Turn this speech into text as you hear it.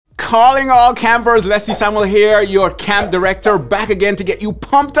Calling all campers, Leslie Samuel here, your camp director, back again to get you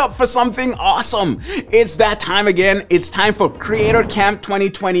pumped up for something awesome. It's that time again. It's time for Creator Camp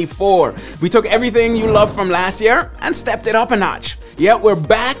 2024. We took everything you loved from last year and stepped it up a notch. Yeah, we're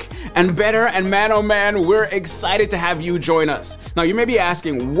back and better, and man, oh man, we're excited to have you join us. Now, you may be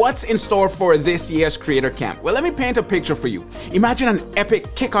asking, what's in store for this year's Creator Camp? Well, let me paint a picture for you. Imagine an epic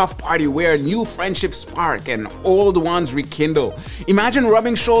kickoff party where new friendships spark and old ones rekindle. Imagine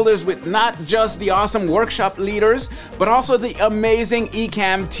rubbing shoulders with not just the awesome workshop leaders, but also the amazing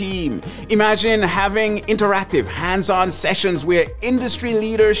Ecamm team. Imagine having interactive, hands-on sessions where industry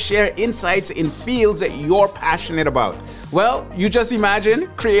leaders share insights in fields that you're passionate about. Well, you just imagine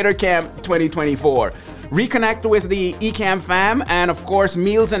Creator Camp 2024. Reconnect with the Ecamm fam, and of course,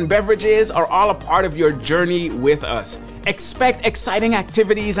 meals and beverages are all a part of your journey with us. Expect exciting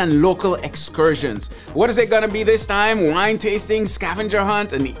activities and local excursions. What is it gonna be this time? Wine tasting, scavenger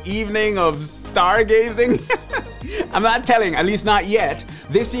hunt, an evening of stargazing? I'm not telling, at least not yet.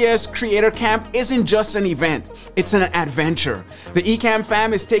 This year's Creator Camp isn't just an event, it's an adventure. The Ecamm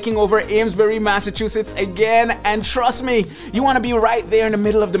fam is taking over Amesbury, Massachusetts again, and trust me, you wanna be right there in the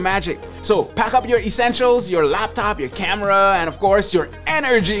middle of the magic. So pack up your essentials, your laptop, your camera, and of course your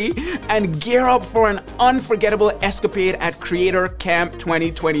energy, and gear up for an unforgettable escapade at Creator Camp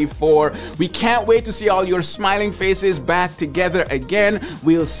 2024. We can't wait to see all your smiling faces back together again.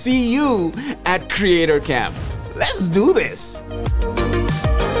 We'll see you at Creator Camp. Let's do this.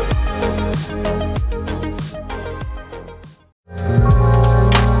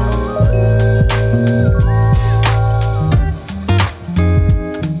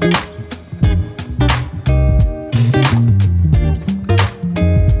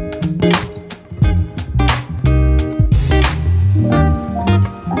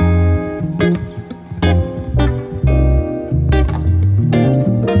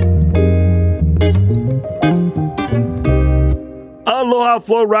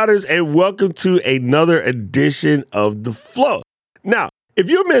 Flow Riders, and welcome to another edition of The Flow. Now, if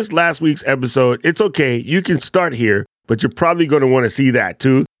you missed last week's episode, it's okay. You can start here, but you're probably going to want to see that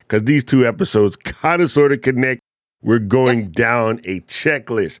too, because these two episodes kind of sort of connect. We're going down a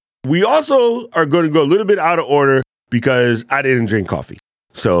checklist. We also are going to go a little bit out of order because I didn't drink coffee.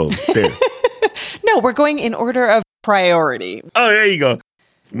 So there. No, we're going in order of priority. Oh, there you go.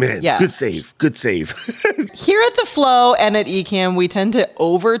 Man, yeah. Good save. Here at The Flow and at Ecamm, we tend to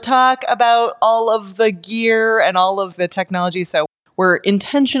over-talk about all of the gear and all of the technology, so we're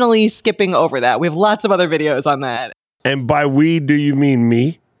intentionally skipping over that. We have lots of other videos on that. And by we, do you mean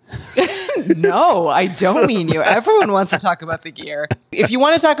me? No, I don't mean you. Everyone wants to talk about the gear. If you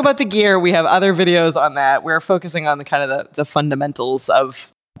want to talk about the gear, we have other videos on that. We're focusing on the kind of the fundamentals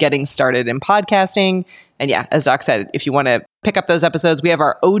of getting started in podcasting. And yeah, as Doc said, if you want to pick up those episodes, we have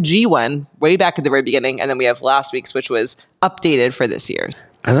our OG one way back at the very beginning. And then we have last week's, which was updated for this year.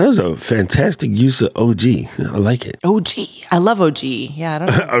 And that was a fantastic use of OG. I like it. OG. I love OG. Yeah, I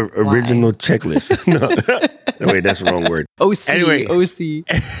don't know. Original checklist. No, wait, that's the wrong word. OC. Anyway. OC.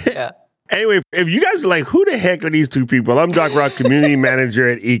 Yeah. Anyway, if you guys are like, who the heck are these two people? I'm Doc Rock, community manager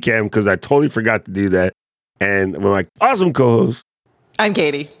at Ecamm, because I totally forgot to do that. And we're like, awesome co-host. I'm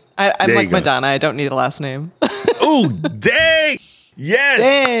Katie. I'm like Madonna. I don't need a last name. Oh, dang. Yes.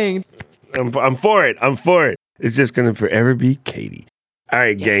 Dang. I'm for it. It's just going to forever be Katie. All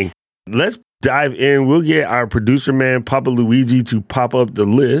right, gang. Let's dive in. We'll get our producer man, Papa Luigi, to pop up the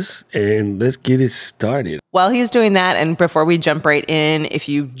list, and let's get it started. While he's doing that, and before we jump right in, if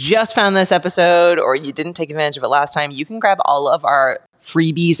you just found this episode or you didn't take advantage of it last time, you can grab all of our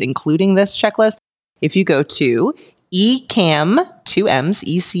freebies, including this checklist, if you go to Ecamm, 2 M's,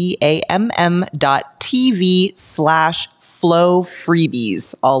 ECAMM.TV/flow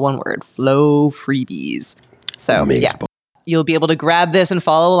freebies. All one word, flow freebies. So yeah, you'll be able to grab this and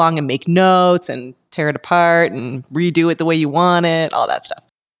follow along and make notes and tear it apart and redo it the way you want it, all that stuff.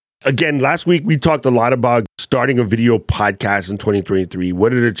 Again, last week we talked a lot about starting a video podcast in 2023.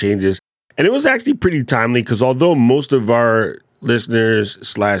 What are the changes? And it was actually pretty timely because although most of our listeners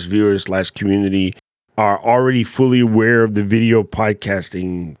 / viewers / community are already fully aware of the video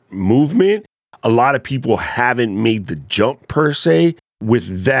podcasting movement, a lot of people haven't made the jump per se.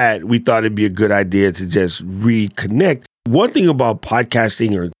 With that, we thought it'd be a good idea to just reconnect. One thing about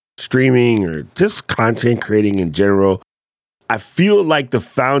podcasting or streaming or just content creating in general, I feel like the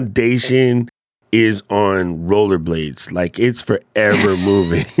foundation is on rollerblades. Like it's forever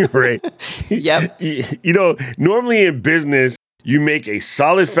moving, right? Yep. You know, normally in business, you make a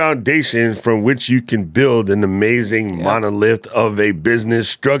solid foundation from which you can build an amazing monolith of a business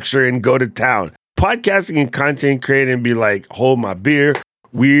structure and go to town. Podcasting and content creating be like, hold my beer.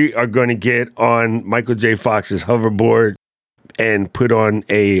 we are going to get on Michael J. Fox's hoverboard and put on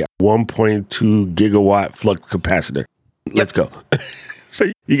a 1.2 gigawatt flux capacitor. Let's go.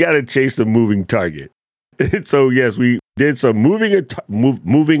 So you got to chase the moving target. So yes, we did some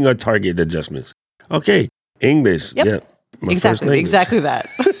moving a target adjustments. Okay, English. Yep. Yeah, Exactly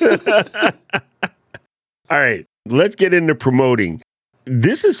that. All right, let's get into promoting.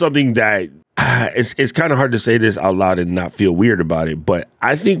 This is something that it's kind of hard to say this out loud and not feel weird about it, but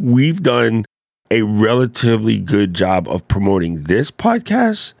I think we've done a relatively good job of promoting this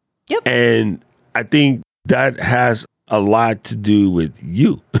podcast. Yep. And I think that has a lot to do with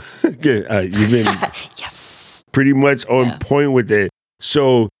you. You've been yes, pretty much on point with it.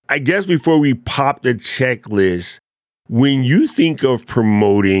 So I guess before we pop the checklist, when you think of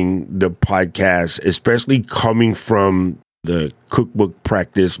promoting the podcast, especially coming from the cookbook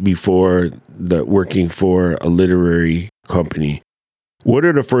practice before the working for a literary company, what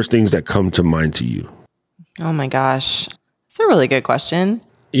are the first things that come to mind to you? Oh my gosh. That's a really good question.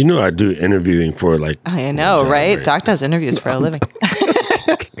 You know, I do interviewing for I know, right? Doc does interviews for a living.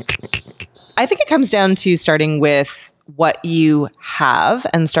 I think it comes down to starting with what you have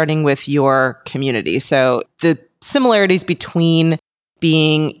and starting with your community. So the similarities between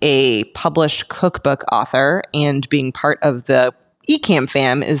being a published cookbook author and being part of the Ecamm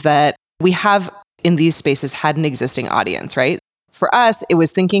fam is that we have in these spaces had an existing audience, right? For us, it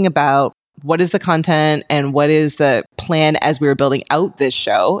was thinking about what is the content and what is the plan as we were building out this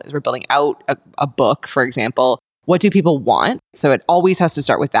show, as we're building out a book, for example. What do people want? So it always has to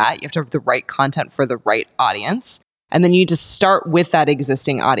start with that. You have to have the right content for the right audience. And then you need to start with that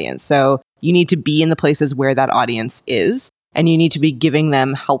existing audience. So you need to be in the places where that audience is, and you need to be giving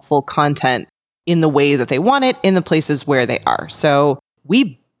them helpful content in the way that they want it, in the places where they are. So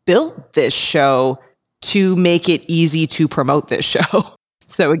we built this show to make it easy to promote this show.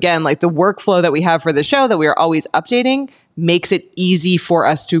 So again, like the workflow that we have for the show that we are always updating makes it easy for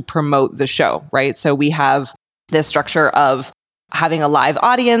us to promote the show, right? So we have this structure of having a live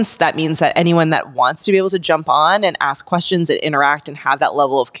audience. That means that anyone that wants to be able to jump on and ask questions and interact and have that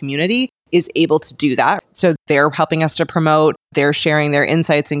level of community is able to do that. So they're helping us to promote, they're sharing their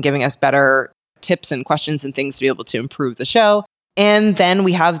insights and giving us better tips and questions and things to be able to improve the show. And then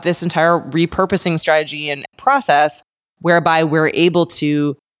we have this entire repurposing strategy and process whereby we're able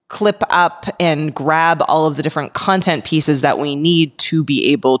to clip up and grab all of the different content pieces that we need to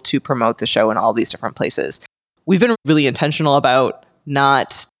be able to promote the show in all these different places. We've been really intentional about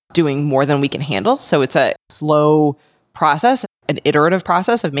not doing more than we can handle. So it's a slow process, an iterative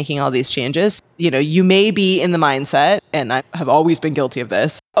process of making all these changes. You know, you may be in the mindset, and I have always been guilty of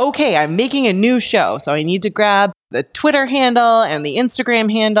this. Okay, I'm making a new show, so I need to grab the Twitter handle and the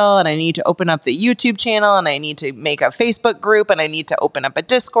Instagram handle, and I need to open up the YouTube channel, and I need to make a Facebook group, and I need to open up a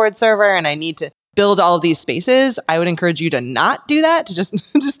Discord server, and I need to build all of these spaces. I would encourage you to not do that, to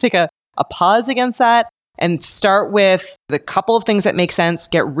just take a pause against that and start with the couple of things that make sense,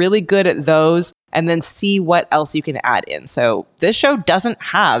 get really good at those, and then see what else you can add in. So this show doesn't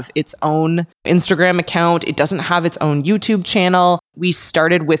have its own Instagram account. It doesn't have its own YouTube channel. We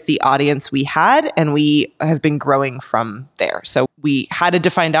started with the audience we had, and we have been growing from there. So we had a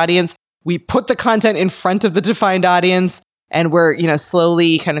defined audience. We put the content in front of the defined audience, and we're,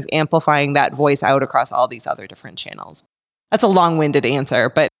 slowly kind of amplifying that voice out across all these other different channels. That's a long-winded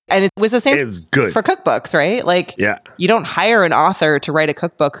answer, and it was the same for cookbooks, right? Like, you don't hire an author to write a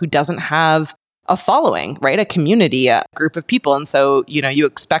cookbook who doesn't have a following, right? A community, a group of people. And so, you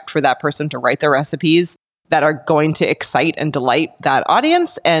expect for that person to write the recipes that are going to excite and delight that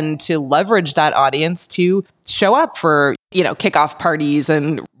audience and to leverage that audience to show up for, kickoff parties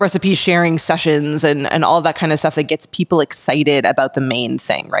and recipe sharing sessions and all that kind of stuff that gets people excited about the main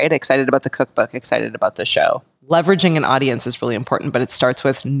thing, right? Excited about the cookbook, excited about the show. Leveraging an audience is really important, but it starts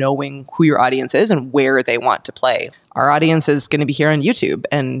with knowing who your audience is and where they want to play. Our audience is going to be here on YouTube,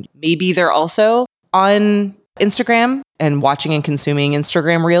 and maybe they're also on Instagram and watching and consuming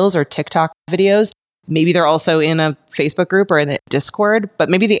Instagram Reels or TikTok videos. Maybe they're also in a Facebook group or in a Discord, but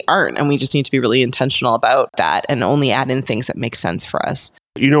maybe they aren't. And we just need to be really intentional about that and only add in things that make sense for us.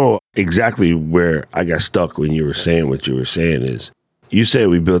 Exactly where I got stuck when you were saying what you were saying is you said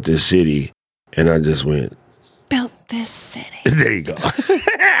we built this city, and I just went, built this city. There you go.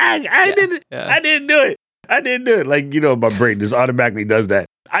 I didn't do it. I didn't do it. Like, my brain just automatically does that.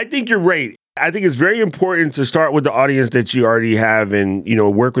 I think you're right. I think it's very important to start with the audience that you already have and,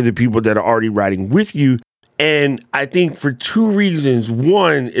 work with the people that are already writing with you. And I think for two reasons.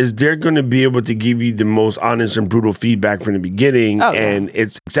 One is they're going to be able to give you the most honest and brutal feedback from the beginning. And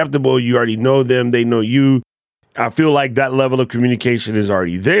it's acceptable. You already know them. They know you. I feel like that level of communication is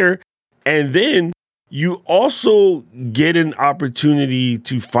already there. And then you also get an opportunity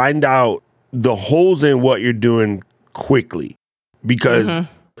to find out the holes in what you're doing quickly, because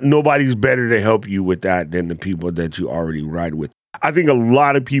nobody's better to help you with that than the people that you already ride with. I think a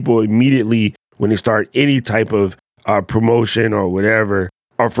lot of people immediately, when they start any type of promotion or whatever,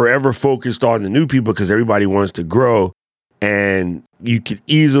 are forever focused on the new people because everybody wants to grow. And you could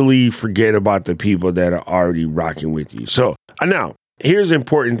easily forget about the people that are already rocking with you. So now, here's an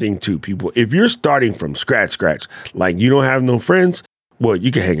important thing too, people. If you're starting from scratch, like you don't have no friends, well,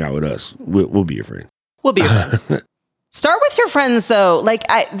 you can hang out with us. We'll be your friend. We'll be your friends. Start with your friends, though. Like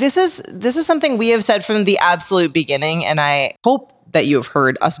this is something we have said from the absolute beginning, and I hope that you have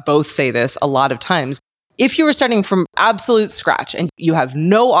heard us both say this a lot of times. If you were starting from absolute scratch and you have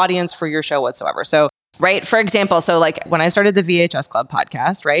no audience for your show whatsoever, so right, for example, so like when I started the VHS Club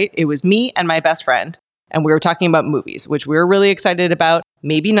podcast, right, it was me and my best friend, and we were talking about movies, which we were really excited about.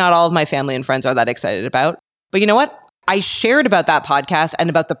 Maybe not all of my family and friends are that excited about, but you know what? I shared about that podcast and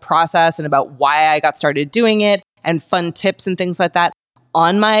about the process and about why I got started doing it and fun tips and things like that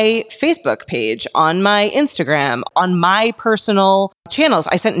on my Facebook page, on my Instagram, on my personal channels.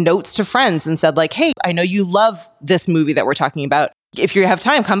 I sent notes to friends and said like, hey, I know you love this movie that we're talking about. If you have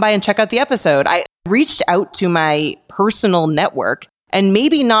time, come by and check out the episode. I reached out to my personal network, and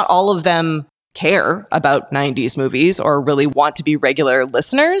maybe not all of them care about 90s movies or really want to be regular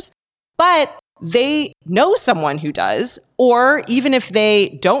listeners, but they know someone who does, or even if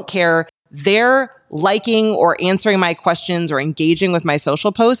they don't care, they're liking or answering my questions or engaging with my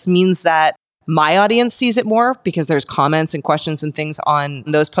social posts means that my audience sees it more because there's comments and questions and things on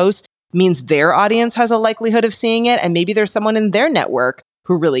those posts, means their audience has a likelihood of seeing it. And maybe there's someone in their network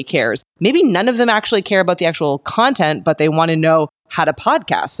who really cares. Maybe none of them actually care about the actual content, but they want to know how to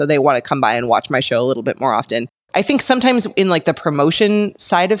podcast. So they want to come by and watch my show a little bit more often. I think sometimes in like the promotion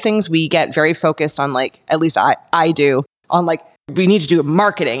side of things, we get very focused on like, at least I do, on like, we need to do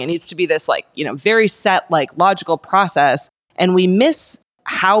marketing. It needs to be this like, very set, like logical process. And we miss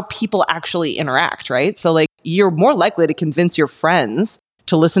how people actually interact, right? So like you're more likely to convince your friends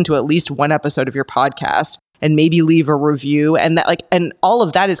to listen to at least one episode of your podcast and maybe leave a review. And that like, and all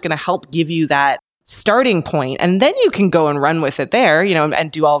of that is going to help give you that starting point. And then you can go and run with it there,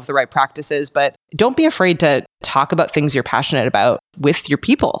 and do all of the right practices. But don't be afraid to talk about things you're passionate about with your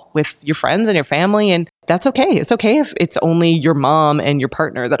people, with your friends and your family. And that's okay. It's okay if it's only your mom and your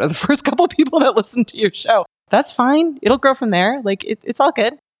partner that are the first couple of people that listen to your show. That's fine. It'll grow from there. Like it's all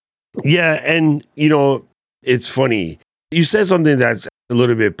good. Yeah. And, it's funny. You said something that's a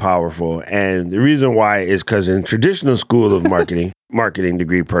little bit powerful. And the reason why is because in traditional school of marketing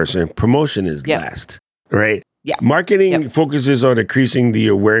degree person, promotion is last, right? Yeah. Marketing focuses on increasing the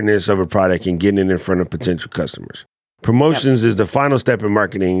awareness of a product and getting it in front of potential customers. Promotions is the final step in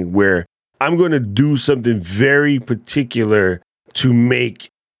marketing where I'm going to do something very particular to make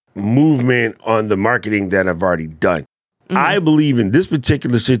movement on the marketing that I've already done. I believe in this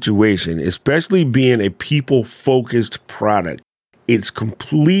particular situation, especially being a people-focused product, it's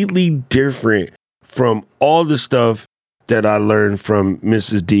completely different from all the stuff that I learned from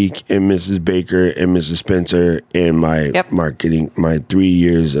Mrs. Deek and Mrs. Baker and Mrs. Spencer in my marketing, my 3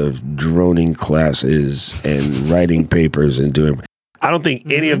 years of droning classes and writing papers and doing. I don't think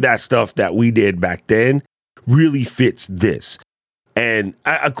any of that stuff that we did back then really fits this. And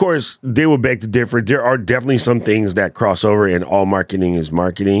of course, they will beg to differ. There are definitely some things that cross over, and all marketing is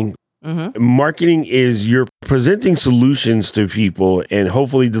marketing. Marketing is you're presenting solutions to people and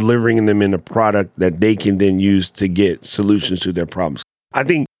hopefully delivering them in a product that they can then use to get solutions to their problems. I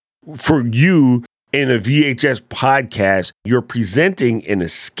think for you in a VHS podcast, you're presenting an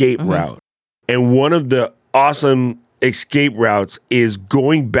escape route. And one of the awesome escape routes is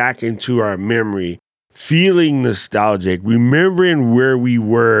going back into our memory, feeling nostalgic, remembering where we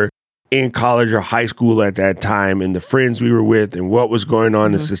were in college or high school at that time and the friends we were with and what was going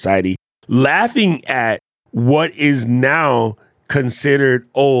on in society, laughing at what is now considered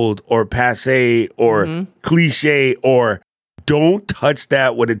old or passé or cliche or don't touch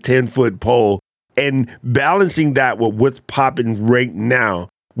that with a 10-foot pole, and balancing that with what's popping right now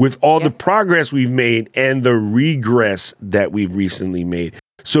with all the progress we've made and the regress that we've recently made.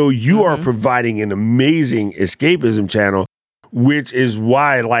 So you are providing an amazing escapism channel, which is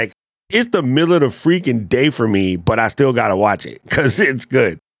why, like, it's the middle of the freaking day for me, but I still got to watch it because it's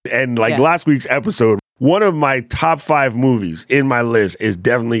good. And like last week's episode, one of my top 5 movies in my list is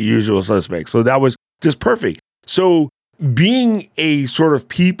definitely Usual Suspects. So that was just perfect. So being a sort of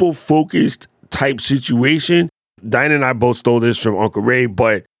people-focused type situation, Diana and I both stole this from Uncle Ray,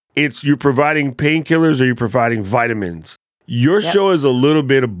 but it's you're providing painkillers or you're providing vitamins. Your show is a little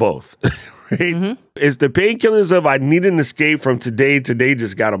bit of both, right? It's the painkillers of I need an escape from today. Today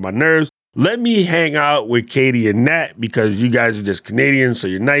just got on my nerves. Let me hang out with Katie and Nat because you guys are just Canadians, so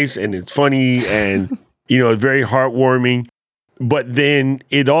you're nice and it's funny and, it's very heartwarming. But then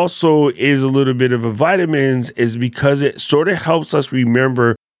it also is a little bit of a vitamins is because it sort of helps us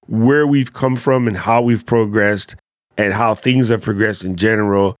remember where we've come from and how we've progressed and how things have progressed in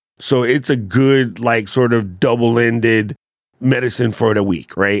general. So it's a good, sort of double-ended medicine for the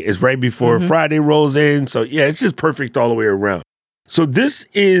week, right? It's right before Friday rolls in. So yeah, it's just perfect all the way around. So this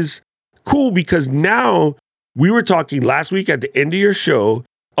is cool because now we were talking last week at the end of your show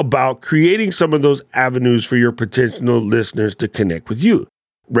about creating some of those avenues for your potential listeners to connect with you,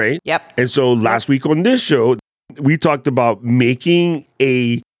 right? Yep. And so last week on this show, we talked about making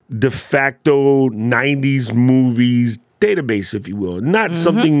a de facto 90s movies database, if you will. Not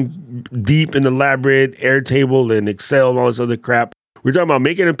something deep and elaborate, Airtable and Excel and all this other crap. We're talking about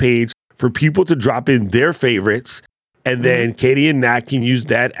making a page for people to drop in their favorites, and then Katie and Nat can use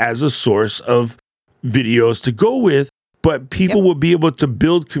that as a source of videos to go with, but people will be able to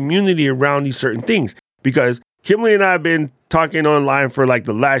build community around these certain things. Because Kimberly and I have been talking online for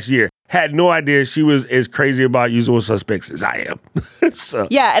the last year. Had no idea she was as crazy about Usual Suspects as I am. So.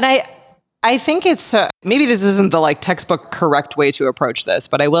 Yeah, and I think it's maybe this isn't the textbook correct way to approach this,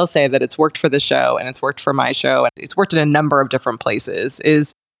 but I will say that it's worked for the show and it's worked for my show and it's worked in a number of different places.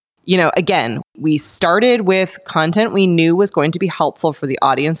 Again, we started with content we knew was going to be helpful for the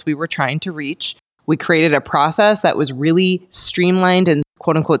audience we were trying to reach. We created a process that was really streamlined and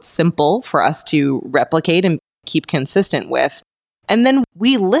quote unquote simple for us to replicate and keep consistent with. And then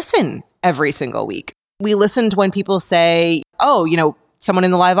we listen every single week. We listened when people say, someone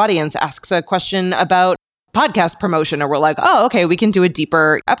in the live audience asks a question about podcast promotion, or we're like, oh, okay, we can do a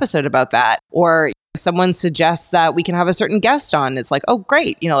deeper episode about that. Or someone suggests that we can have a certain guest on. It's like, oh,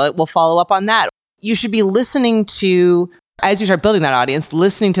 great. We'll follow up on that. You should be listening to, as you start building that audience,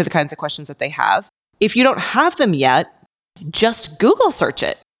 listening to the kinds of questions that they have. If you don't have them yet, just Google search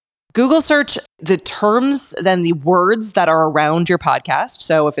it. Google search the terms, then the words that are around your podcast.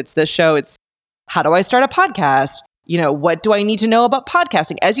 So if it's this show, it's how do I start a podcast? What do I need to know about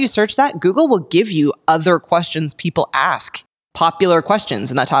podcasting? As you search that, Google will give you other questions people ask, popular questions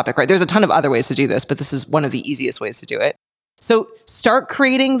in that topic, right? There's a ton of other ways to do this, but this is one of the easiest ways to do it. So start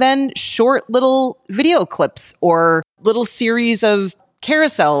creating then short little video clips or little series of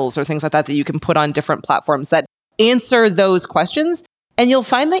carousels or things like that you can put on different platforms that answer those questions. And you'll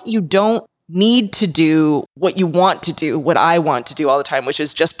find that you don't need to do what you want to do, what I want to do all the time, which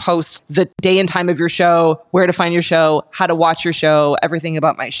is just post the day and time of your show, where to find your show, how to watch your show, everything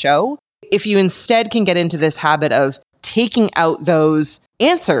about my show. If you instead can get into this habit of taking out those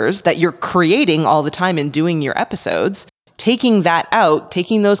answers that you're creating all the time in doing your episodes, taking that out,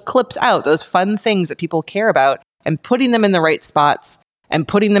 taking those clips out, those fun things that people care about, and putting them in the right spots, and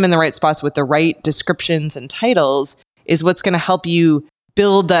putting them in the right spots with the right descriptions and titles is what's going to help you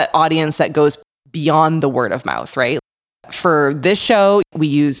build that audience that goes beyond the word of mouth, right? For this show, we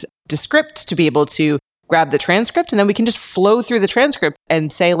use Descript to be able to grab the transcript, and then we can just flow through the transcript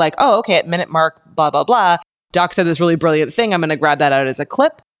and say oh, okay, at minute mark, blah, blah, blah, Doc said this really brilliant thing. I'm going to grab that out as a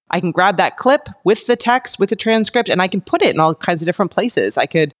clip. I can grab that clip with the text, with the transcript, and I can put it in all kinds of different places. I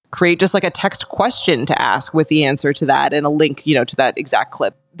could create just a text question to ask with the answer to that and a link, to that exact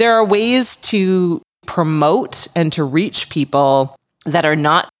clip. There are ways to promote and to reach people that are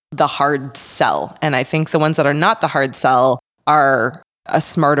not the hard sell. And I think the ones that are not the hard sell are a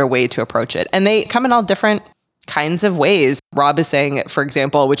smarter way to approach it. And they come in all different kinds of ways. Rob is saying, for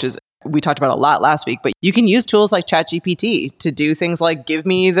example, which is we talked about a lot last week, but you can use tools like ChatGPT to do things like give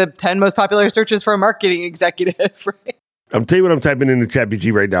me the 10 most popular searches for a marketing executive, right? I'm telling you what I'm typing into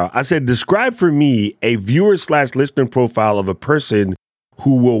ChatGPT right now. I said, describe for me a viewer/listener profile of a person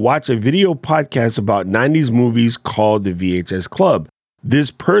who will watch a video podcast about 90s movies called the VHS Club. This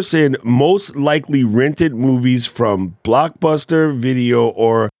person most likely rented movies from Blockbuster Video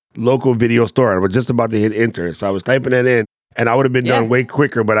or local video store. I was just about to hit enter. So I was typing that in and I would have been done way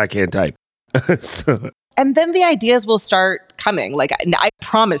quicker, but I can't type. And then the ideas will start coming. I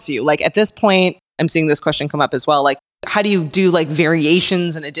promise you, at this point, I'm seeing this question come up as well. How do you do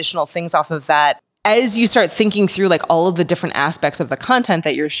variations and additional things off of that? As you start thinking through all of the different aspects of the content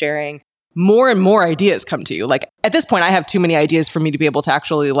that you're sharing, more and more ideas come to you. At this point, I have too many ideas for me to be able to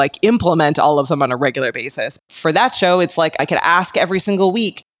actually implement all of them on a regular basis. For that show, it's I could ask every single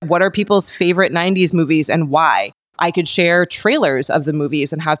week, what are people's favorite 90s movies and why? I could share trailers of the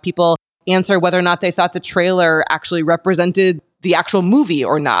movies and have people answer whether or not they thought the trailer actually represented the actual movie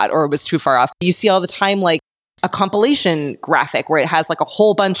or not, or it was too far off. You see all the time, like a compilation graphic where it has like a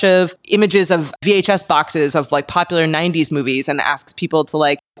whole bunch of images of VHS boxes of like popular 90s movies and asks people to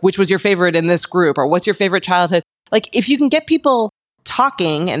like, which was your favorite in this group, or what's your favorite childhood? Like if you can get people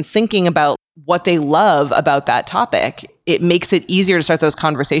talking and thinking about what they love about that topic, it makes it easier to start those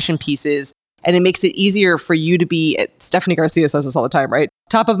conversation pieces. And it makes it easier for you to be, Stephanie Garcia says this all the time, right?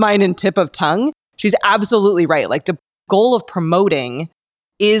 Top of mind and tip of tongue. She's absolutely right. Like the goal of promoting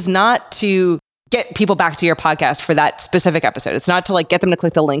is not to get people back to your podcast for that specific episode. It's not to like get them to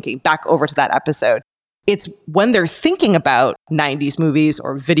click the link back over to that episode. It's when they're thinking about 90s movies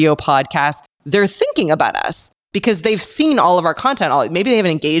or video podcasts, they're thinking about us because they've seen all of our content. Maybe they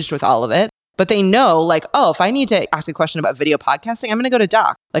haven't engaged with all of it, but they know like, oh, if I need to ask a question about video podcasting, I'm going to go to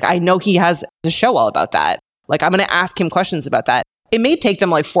Doc. Like I know he has a show all about that. Like I'm going to ask him questions about that. It may take them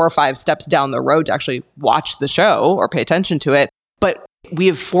like 4 or 5 steps down the road to actually watch the show or pay attention to it. But we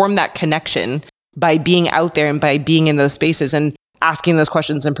have formed that connection by being out there and by being in those spaces and asking those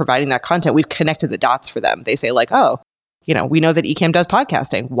questions and providing that content. We've connected the dots for them. They say like, oh, we know that Ecamm does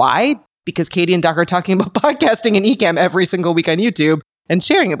podcasting. Why? Because Katie and Doc are talking about podcasting and Ecamm every single week on YouTube and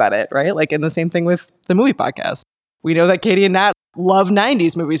sharing about it, right? Like, and the same thing with the movie podcast. We know that Katie and Nat love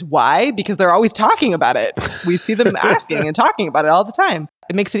 90s movies. Why? Because they're always talking about it. We see them asking and talking about it all the time.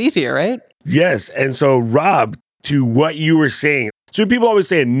 It makes it easier, right? Yes. And so, Rob, to what you were saying, so people always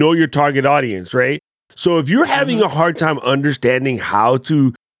say, know your target audience, right? So if you're having a hard time understanding how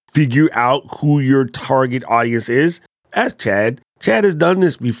to figure out who your target audience is, ask Chad. Chad has done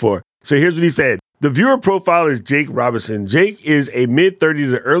this before. So here's what he said. The viewer profile is Jake Robinson. Jake is a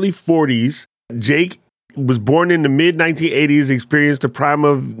mid-30s to early 40s. Jake was born in the mid-1980s, experienced the prime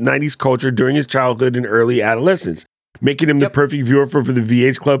of 90s culture during his childhood and early adolescence, making him the perfect viewer for the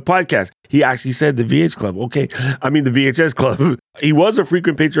VH Club podcast. He actually said the VH Club. Okay. I mean, the VHS Club. He was a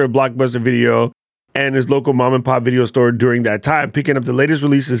frequent patron of Blockbuster Video and his local mom and pop video store during that time, picking up the latest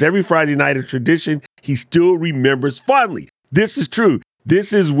releases every Friday night, a tradition he still remembers fondly. This is true.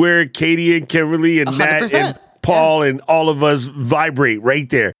 This is where Katie and Kimberly and 100%. Matt and Paul and all of us vibrate right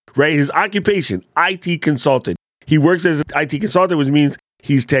there, right? His occupation, IT consultant. He works as an IT consultant, which means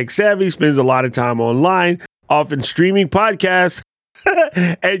he's tech savvy, spends a lot of time online, often streaming podcasts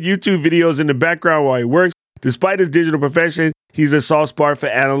and YouTube videos in the background while he works. Despite his digital profession, he's a soft spot for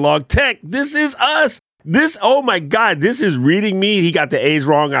analog tech. This is us. Oh my God, this is reading me. He got the age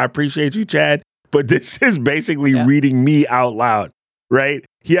wrong. I appreciate you, Chad. But this is basically reading me out loud, right?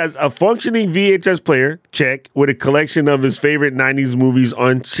 He has a functioning VHS player, check, with a collection of his favorite 90s movies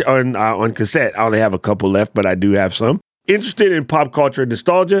on cassette. I only have a couple left, but I do have some. Interested in pop culture and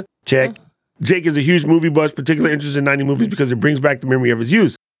nostalgia, check. Jake is a huge movie buff, particularly interested in 90 movies because it brings back the memory of his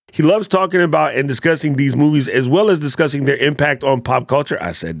youth. He loves talking about and discussing these movies as well as discussing their impact on pop culture.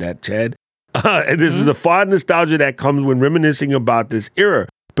 I said that, Chad. And this is a fond nostalgia that comes when reminiscing about this era,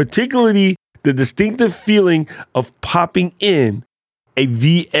 particularly the distinctive feeling of popping in a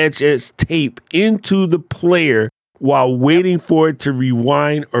VHS tape into the player while waiting for it to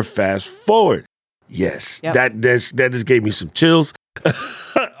rewind or fast forward. Yes, that just gave me some chills.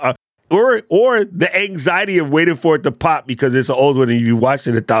 Or the anxiety of waiting for it to pop because it's an old one and you watched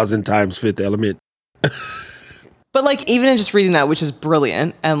it 1,000 times, Fifth Element. But like even in just reading that, which is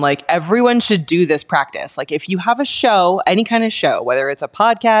brilliant, and like everyone should do this practice. Like if you have a show, any kind of show, whether it's a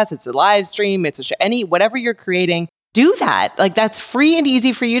podcast, it's a live stream, it's a show, whatever you're creating, do that. Like that's free and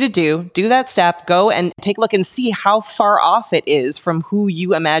easy for you to do. Do that step, go and take a look and see how far off it is from who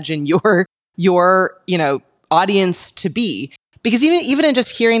you imagine your audience to be. Because even in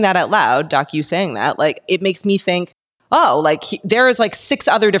just hearing that out loud, Doc, you saying that, like it makes me think, oh, like there is like 6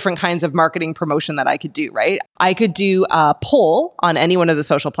 other different kinds of marketing promotion that I could do, right? I could do a poll on any one of the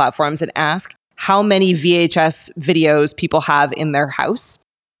social platforms and ask how many VHS videos people have in their house.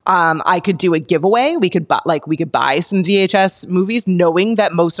 I could do a giveaway. We could buy some VHS movies, knowing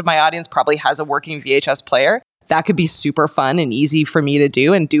that most of my audience probably has a working VHS player. That could be super fun and easy for me to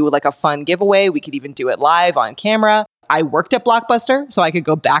do and do like a fun giveaway. We could even do it live on camera. I worked at Blockbuster, so I could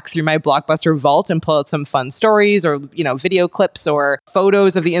go back through my Blockbuster vault and pull out some fun stories or, video clips or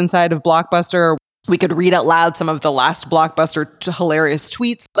photos of the inside of Blockbuster. We could read out loud some of the last Blockbuster hilarious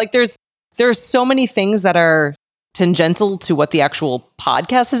tweets. Like there are so many things that are tangential to what the actual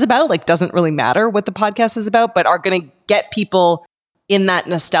podcast is about. Like doesn't really matter what the podcast is about, but are going to get people in that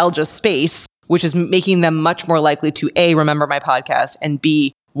nostalgia space, which is making them much more likely to A, remember my podcast, and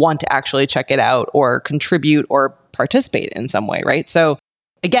B, want to actually check it out or contribute or participate in some way, right? So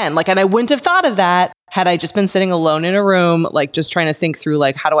again, and I wouldn't have thought of that had I just been sitting alone in a room, just trying to think through,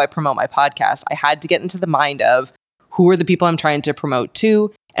 how do I promote my podcast? I had to get into the mind of who are the people I'm trying to promote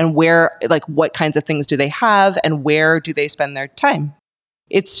to, and where, like, what kinds of things do they have, and where do they spend their time?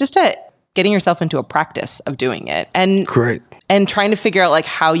 It's just getting yourself into a practice of doing it, and Correct. and trying to figure out like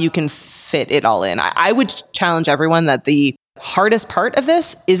how you can fit it all in. I would challenge everyone that the hardest part of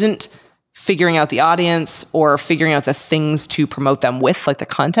this isn't figuring out the audience or figuring out the things to promote them with, like the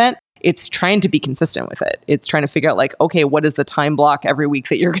content. It's trying to be consistent with it. It's trying to figure out like, okay, what is the time block every week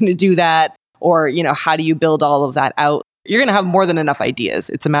that you're going to do that? Or, how do you build all of that out? You're going to have more than enough ideas.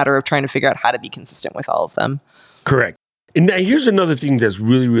 It's a matter of trying to figure out how to be consistent with all of them. Correct. And now here's another thing that's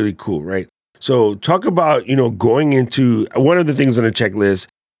really, really cool, right? So talk about, going into, one of the things on the checklist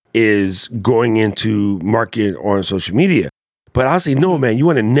is going into marketing on social media. But I'll say, no, man, you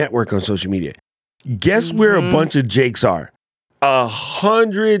want to network on social media. Guess where a bunch of Jakes are?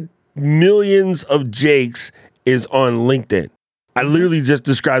 100 millions of Jakes is on LinkedIn. I literally just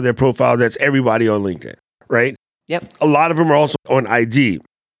described their profile. That's everybody on LinkedIn, right? Yep. A lot of them are also on IG.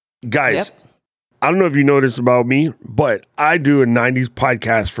 Guys, Yep. I don't know if you know this about me, but I do a 90s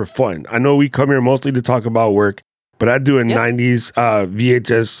podcast for fun. I know we come here mostly to talk about work, but I do a 90s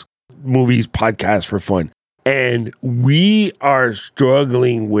VHS movies podcast for fun. And we are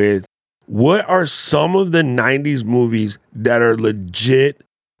struggling with what are some of the 90s movies that are legit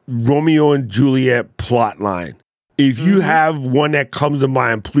Romeo and Juliet plotline. If you have one that comes to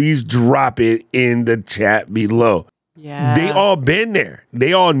mind, please drop it in the chat below. Yeah. They all been there.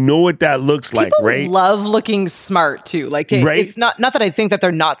 They all know what that looks like, People right? love looking smart too. Like Right? it's not that I think that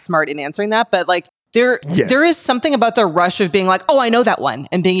they're not smart in answering that, but like there is something about the rush of being like, oh, I know that one,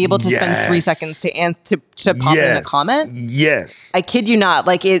 and being able to spend 3 seconds to pop in a comment. Yes. I kid you not.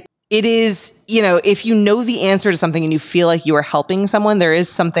 Like it is, if you know the answer to something and you feel like you are helping someone, there is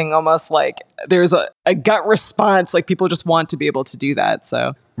something almost like there's a gut response. Like people just want to be able to do that.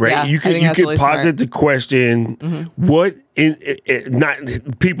 So Right, yeah, you could really posit smart. the question. What not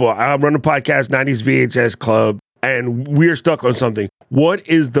people? I run a podcast, 90s VHS Club, and we're stuck on something. What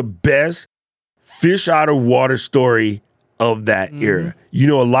is the best fish out of water story of that era? A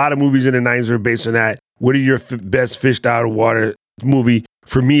lot of movies in the 90s were based on that. What are your best fished out of water movie?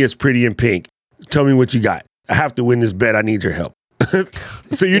 For me, it's Pretty in Pink. Tell me what you got. I have to win this bet. I need your help.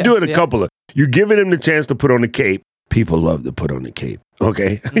 So you're doing a couple of. You're giving them the chance to put on the cape. People love to put on the cape.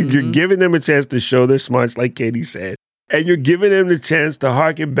 Okay. You're giving them a chance to show their smarts, like Katie said. And you're giving them the chance to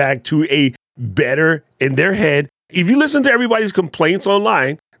harken back to a better in their head. If you listen to everybody's complaints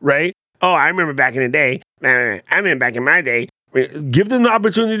online, right? Oh, I remember back in the day. I remember back in my day. Give them the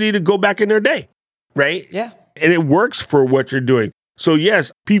opportunity to go back in their day, right? Yeah. And it works for what you're doing. So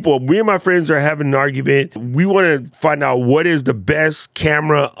yes, people, me and my friends are having an argument. We want to find out what is the best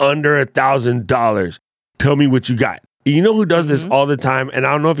camera under $1,000. Tell me what you got. You know who does this all the time? And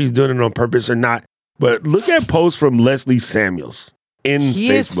I don't know if he's doing it on purpose or not, but look at posts from Leslie Samuels in He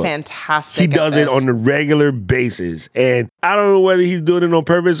Facebook. is fantastic. He does it on a regular basis. And I don't know whether he's doing it on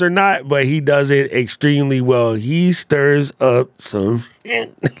purpose or not, but he does it extremely well. He stirs up some he's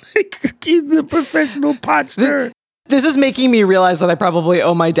the professional pot stirrer. This is making me realize that I probably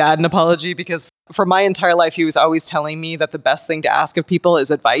owe my dad an apology, because for my entire life, he was always telling me that the best thing to ask of people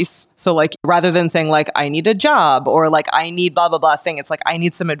is advice. So like, rather than saying like, I need a job or like, I need blah, blah, blah thing, it's like, I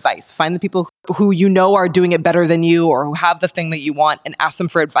need some advice. Find the people who are doing it better than you or who have the thing that you want, and ask them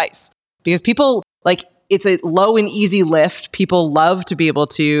for advice. Because people, like, it's a low and easy lift. People love to be able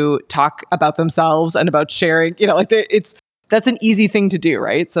to talk about themselves and about sharing, that's an easy thing to do,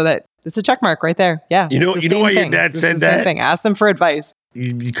 right? So that it's a check mark right there. Yeah. You know why your dad said that? Same thing. Ask them for advice.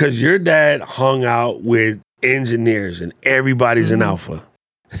 Because your dad hung out with engineers and everybody's an alpha.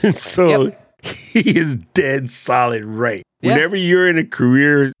 And so he is dead solid right. Yeah. Whenever you're in a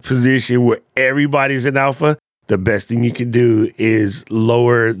career position where everybody's an alpha, the best thing you can do is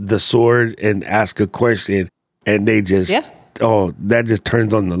lower the sword and ask a question. And they just, that just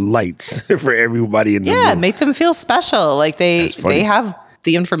turns on the lights for everybody in the room. Yeah, make them feel special. Like they have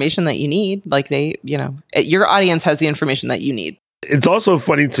the information that you need. Like your audience has the information that you need. It's also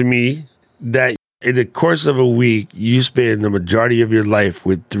funny to me that in the course of a week, you spend the majority of your life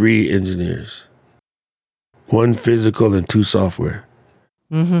with 3 engineers. 1 physical and 2 software.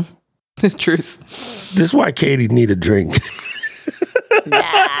 The truth. This is why Katie need a drink.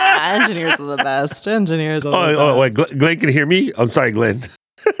 Engineers are the best. Engineers are the best. Oh, wait, Glenn can hear me? I'm sorry, Glenn.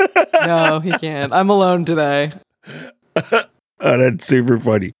 No, he can't. I'm alone today. Oh, that's super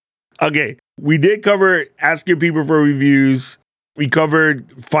funny. Okay, we did cover asking people for reviews. We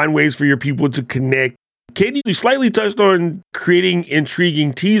covered find ways for your people to connect. Katie, you slightly touched on creating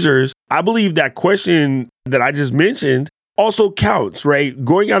intriguing teasers. I believe that question that I just mentioned also counts, right?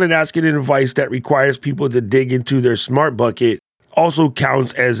 Going out and asking advice that requires people to dig into their smart bucket also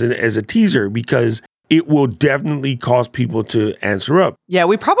counts as a teaser, because it will definitely cause people to answer up. Yeah,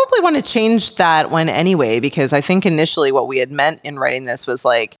 we probably want to change that one anyway, because I think initially what we had meant in writing this was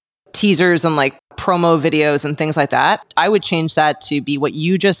like teasers and like promo videos and things like that. I would change that to be what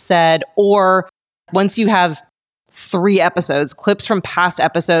you just said, or once you have 3 episodes, clips from past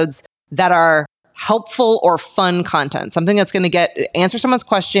episodes that are helpful or fun content, something that's going to answer someone's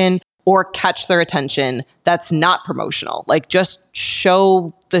question or catch their attention, that's not promotional. Like, just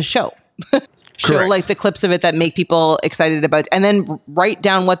show the show. Show Correct. like the clips of it that make people excited about, and then write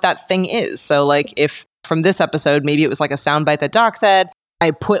down what that thing is. So like, if from this episode, maybe it was like a soundbite that Doc said,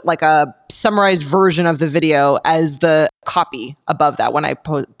 I put like a summarized version of the video as the copy above that when I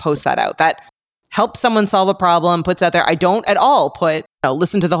post that out. That helps someone solve a problem, puts out there. I don't at all put,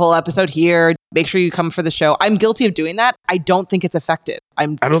 listen to the whole episode here, make sure you come for the show. I'm guilty of doing that. I don't think it's effective. I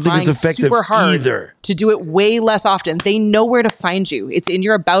don't think it's effective super hard either. To do it way less often. They know where to find you. It's in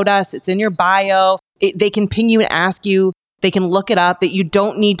your About Us. It's in your bio. They can ping you and ask you. They can look it up. That you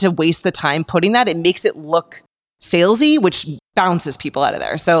don't need to waste the time putting that. It makes it look salesy, which bounces people out of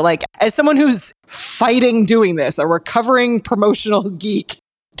there. So like, as someone who's fighting doing this, a recovering promotional geek,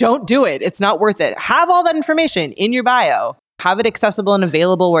 don't do it. It's not worth it. Have all that information in your bio. Have it accessible and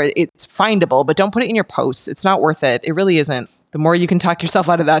available where it's findable, but don't put it in your posts. It's not worth it. It really isn't. The more you can talk yourself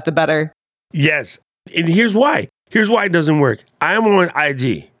out of that, the better. Yes. And here's why. Here's why it doesn't work. I am on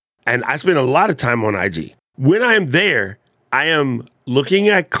IG, and I spend a lot of time on IG. When I am there, I am looking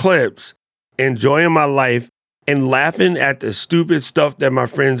at clips, enjoying my life, and laughing at the stupid stuff that my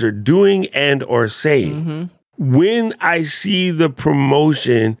friends are doing and or saying. Mm-hmm. When I see the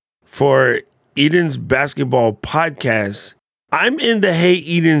promotion for Eden's basketball podcast, I'm in the hey,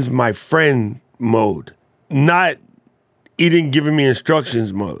 Eden's my friend mode, not Eden giving me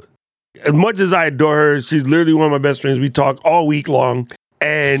instructions mode. As much as I adore her, she's literally one of my best friends. We talk all week long,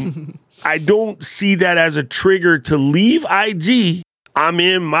 and I don't see that as a trigger to leave IG. I'm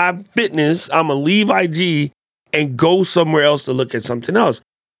in my fitness. I'm going to leave IG and go somewhere else to look at something else.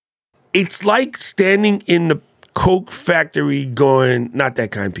 It's like standing in the Coke factory going, not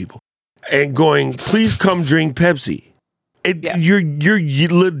that kind, people, and going, please come drink Pepsi. You're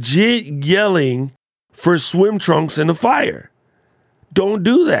legit yelling for swim trunks in the fire. Don't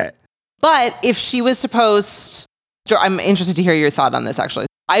do that. But if she was supposed, I'm interested to hear your thought on this, actually.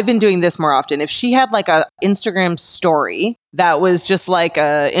 I've been doing this more often. If she had like a Instagram story that was just like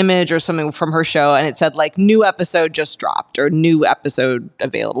a image or something from her show, and it said like new episode just dropped or new episode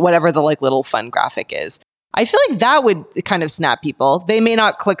available, whatever the like little fun graphic is, I feel like that would kind of snap people. They may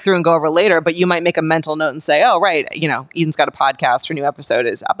not click through and go over later, but you might make a mental note and say, oh, right, Eden's got a podcast, her new episode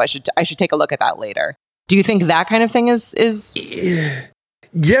is up. I should take a look at that later. Do you think that kind of thing is?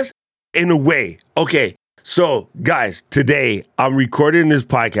 Yes, in a way. Okay. So, guys, today I'm recording this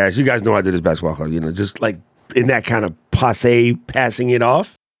podcast. You guys know I did this basketball club, just like in that kind of passing it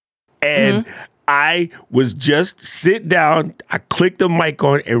off. And I was just sit down. I clicked the mic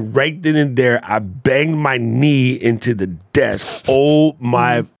on, and right then and there, I banged my knee into the desk. Oh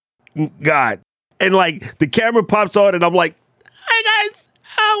my God. And like the camera pops on, and I'm like, hi guys,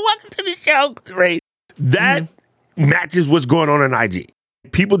 welcome to the show. Right. That matches what's going on IG.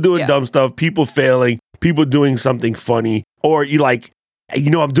 People doing dumb stuff, people failing, people doing something funny, or you like,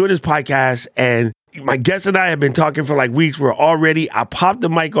 I'm doing this podcast and my guest and I have been talking for like weeks. I popped the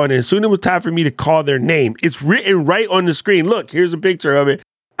mic on, and as soon as it was time for me to call their name, it's written right on the screen. Look, here's a picture of it.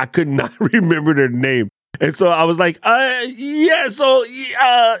 I could not remember their name. And so I was like, you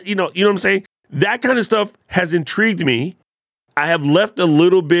know what I'm saying? That kind of stuff has intrigued me. I have left a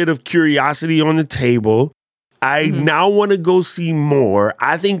little bit of curiosity on the table. I now want to go see more.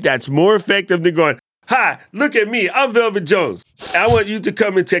 I think that's more effective than going, hi, look at me. I'm Velvet Jones. I want you to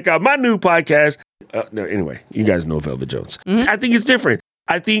come and check out my new podcast. Anyway, you guys know Velvet Jones. I think it's different.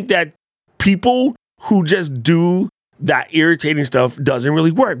 I think that people who just do that irritating stuff doesn't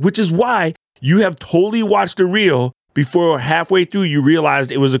really work, which is why you have totally watched the reel before halfway through you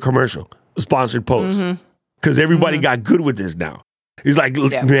realized it was a commercial, a sponsored post. Because everybody got good with this now. It's like,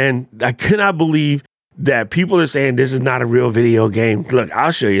 man, I cannot believe that people are saying this is not a real video game. Look,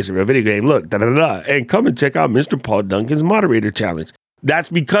 I'll show you it's a real video game. Look, and come and check out Mr. Paul Duncan's moderator challenge. That's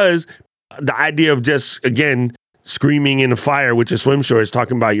because the idea of just, again, screaming in the fire with your swim shorts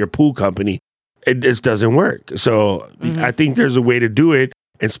talking about your pool company, it just doesn't work. So I think there's a way to do it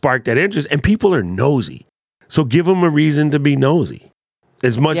and spark that interest. And people are nosy. So give them a reason to be nosy.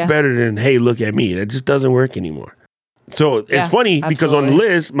 It's much better than, hey, look at me. It just doesn't work anymore. So it's funny because on the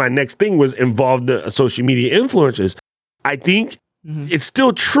list, my next thing was involve the social media influencers. I think it's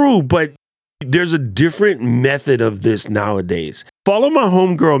still true, but there's a different method of this nowadays. Follow my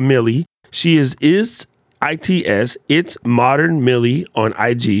homegirl Millie. She is ITS. It's Modern Millie on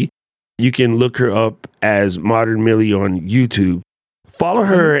IG. You can look her up as Modern Millie on YouTube. Follow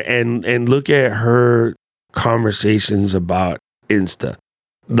her and look at her conversations about Insta.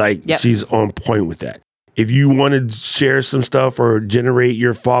 Like, she's on point with that. If you want to share some stuff or generate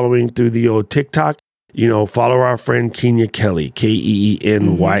your following through the old TikTok, follow our friend Kenya Kelly,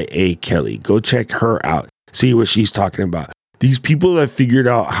 Kenya Kelly. Go check her out. See what she's talking about. These people have figured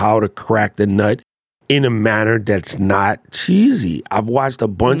out how to crack the nut in a manner that's not cheesy. I've watched a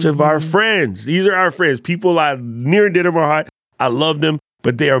bunch of our friends. These are our friends. People I near and dear to my heart. I love them,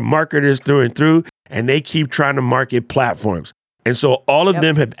 but they are marketers through and through, and they keep trying to market platforms. And so all of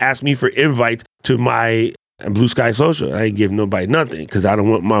them have asked me for invites to my Blue Sky Social. I ain't giving nobody nothing because I don't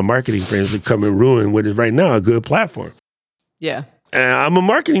want my marketing friends to come and ruin what is right now a good platform. Yeah. And I'm a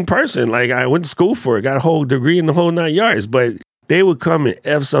marketing person. Like, I went to school for it, got a whole degree in the whole 9 yards, but they would come and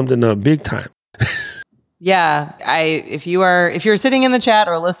F something up big time. Yeah. If you're sitting in the chat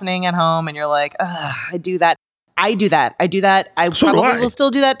or listening at home and you're like, I do that. I probably will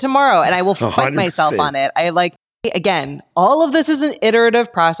still do that tomorrow, and I will fight 100%. Myself on it. Again, all of this is an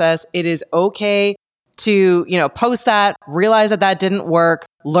iterative process. It is okay to, post that, realize that didn't work,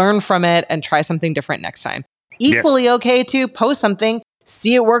 learn from it, and try something different next time. Equally okay to post something,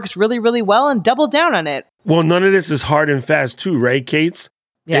 see it works really, really well, and double down on it. Well, none of this is hard and fast too, right, Kates?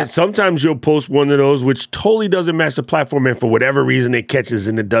 Yeah. And sometimes you'll post one of those which totally doesn't match the platform, and for whatever reason it catches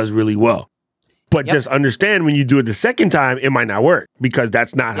and it does really well. But just understand when you do it the second time, it might not work because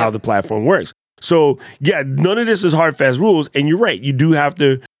that's not how the platform works. So, none of this is hard, fast rules. And you're right. You do have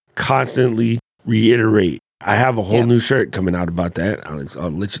to constantly reiterate. I have a whole new shirt coming out about that.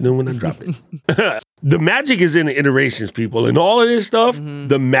 I'll let you know when I drop it. The magic is in the iterations, people. And all of this stuff,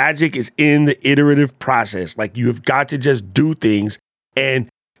 the magic is in the iterative process. Like, you have got to just do things. And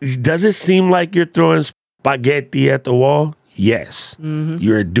does it seem like you're throwing spaghetti at the wall? Yes.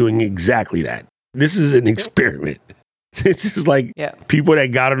 You're doing exactly that. This is an experiment. It's just like people that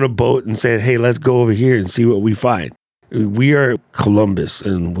got on a boat and said, hey, let's go over here and see what we find. We are Columbus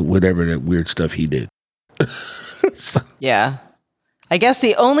and whatever that weird stuff he did. Yeah. I guess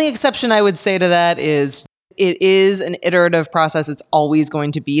the only exception I would say to that is it is an iterative process. It's always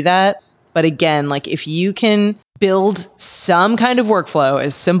going to be that. But again, like, if you can build some kind of workflow,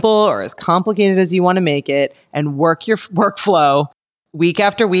 as simple or as complicated as you want to make it, and work your workflow week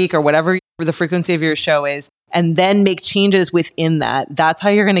after week or whatever the frequency of your show is, and then make changes within that, that's how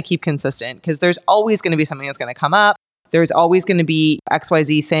you're going to keep consistent. Because there's always going to be something that's going to come up. There's always going to be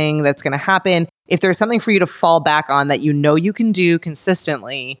XYZ thing that's going to happen. If there's something for you to fall back on that you can do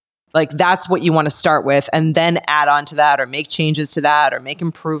consistently, like, that's what you want to start with, and then add on to that or make changes to that or make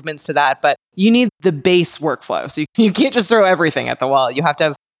improvements to that. But you need the base workflow. So you can't just throw everything at the wall. You have to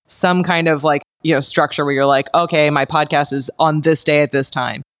have some kind of structure where you're like, okay, my podcast is on this day at this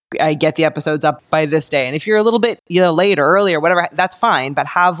time. I get the episodes up by this day. And if you're a little bit late or early or whatever, that's fine. But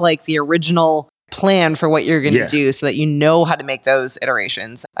have the original plan for what you're going to do so that you know how to make those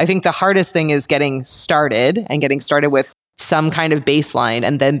iterations. I think the hardest thing is getting started with some kind of baseline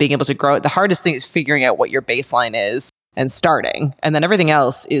and then being able to grow it. The hardest thing is figuring out what your baseline is and starting. And then everything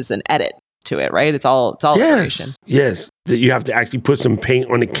else is an edit to it, right? It's all iteration. Yes. You have to actually put some paint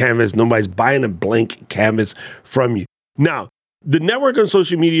on the canvas. Nobody's buying a blank canvas from you. Now, the network on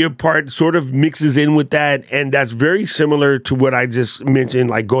social media part sort of mixes in with that. And that's very similar to what I just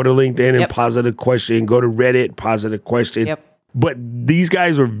mentioned, like go to LinkedIn and posit a question, go to Reddit, posit a question. But these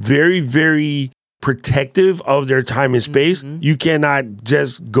guys are very, very protective of their time and space. You cannot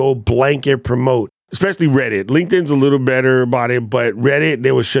just go blanket promote, especially Reddit. LinkedIn's a little better about it, but Reddit,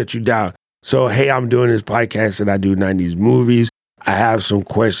 they will shut you down. So, hey, I'm doing this podcast and I do 90s movies. I have some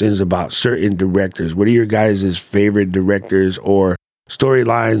questions about certain directors. What are your guys' favorite directors or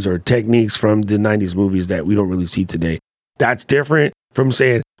storylines or techniques from the 90s movies that we don't really see today? That's different from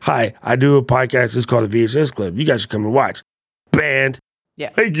saying, hi, I do a podcast. It's called the VHS Club. You guys should come and watch. Banned.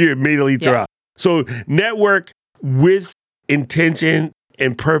 Thank you immediately throw out. So network with intention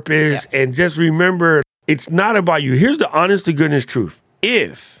and purpose. And just remember, it's not about you. Here's the honest to goodness truth.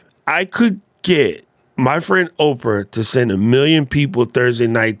 If I could get my friend Oprah to send 1 million people Thursday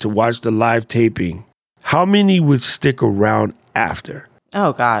night to watch the live taping, how many would stick around after?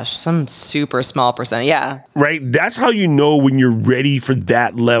 Oh gosh, some super small percent. Yeah. Right? That's how you know when you're ready for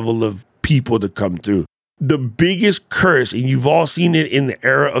that level of people to come through. The biggest curse, and you've all seen it in the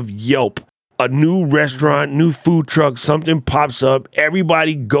era of Yelp, a new restaurant, new food truck, something pops up.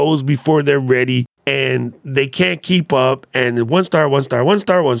 Everybody goes before they're ready. and they can't keep up. And 1 star, 1 star, 1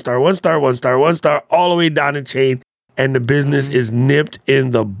 star, 1 star, 1 star, 1 star, 1 star, all the way down the chain. And the business is nipped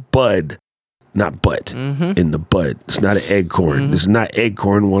in the bud. Not butt, in the bud. It's not an eggcorn. This is not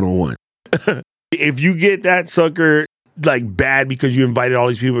eggcorn 101. If you get that sucker like bad because you invited all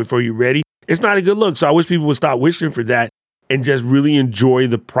these people before you're ready, it's not a good look. So I wish people would stop wishing for that and just really enjoy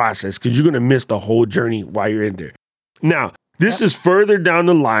the process, because you're going to miss the whole journey while you're in there. Now, this is further down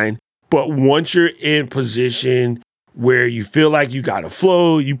the line, but once you're in position where you feel like you got a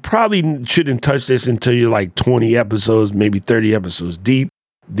flow, you probably shouldn't touch this until you're like 20 episodes, maybe 30 episodes deep.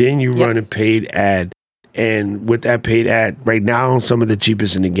 Then you run a paid ad. And with that paid ad, right now, some of the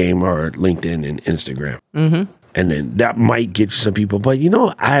cheapest in the game are LinkedIn and Instagram. And then that might get you some people. But, you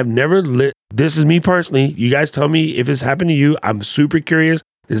know, I have never this is me personally. You guys tell me if it's happened to you. I'm super curious.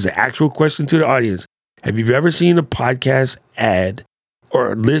 This is an actual question to the audience. Have you ever seen a podcast ad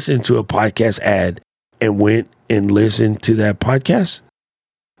or listened to a podcast ad and went and listened to that podcast?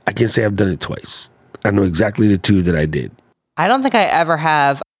 I can say I've done it twice. I know exactly the two that I did. I don't think I ever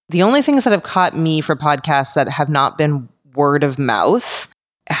have. The only things that have caught me for podcasts that have not been word of mouth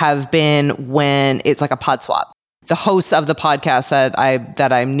have been when it's like a pod swap. The hosts of the podcast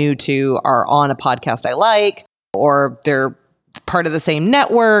that I'm new to are on a podcast I like, or they're part of the same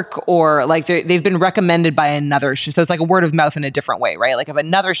network, or like they've been recommended by another show. So it's like a word of mouth in a different way, right? Like if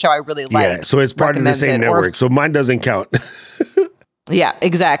another show I really like, yeah, so it's part of the same network. So mine doesn't count. Yeah,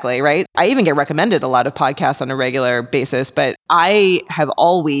 exactly. Right. I even get recommended a lot of podcasts on a regular basis, but I have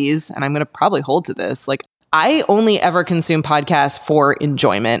always, and I'm going to probably hold to this, like I only ever consume podcasts for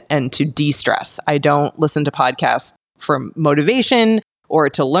enjoyment and to de-stress. I don't listen to podcasts for motivation or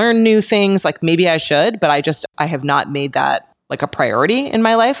to learn new things. Like maybe I should, but I have not made that like a priority in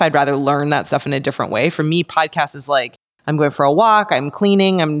my life. I'd rather learn that stuff in a different way. For me, podcast is like, I'm going for a walk, I'm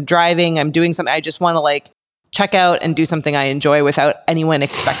cleaning, I'm driving, I'm doing something. I just want to like check out and do something I enjoy without anyone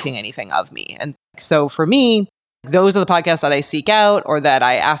expecting anything of me. And so for me, those are the podcasts that I seek out or that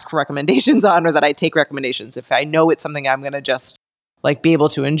I ask for recommendations on or that I take recommendations. If I know it's something I'm going to just like be able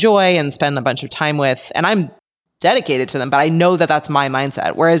to enjoy and spend a bunch of time with, and I'm dedicated to them, but I know that that's my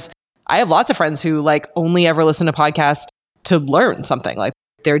mindset. Whereas I have lots of friends who like only ever listen to podcasts to learn something. Like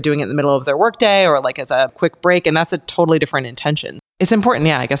they're doing it in the middle of their workday or like as a quick break. And that's a totally different intention. It's important,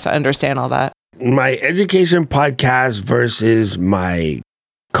 yeah, I guess, to understand all that. My education podcast versus my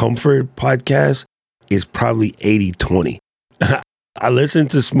comfort podcast is probably 80-20. I listen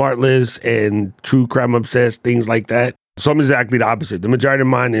to Smartless and True Crime Obsessed, things like that. So I'm exactly the opposite. The majority of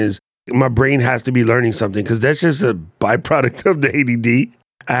mine is my brain has to be learning something because that's just a byproduct of the ADD.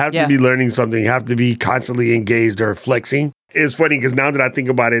 I have to be learning something, have to be constantly engaged or flexing. It's funny because now that I think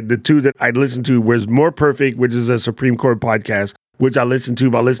about it, the two that I listened to was More Perfect, which is a Supreme Court podcast, which I listened to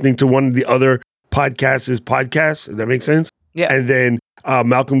by listening to one of the other podcasts. Does that make sense? Yeah. And then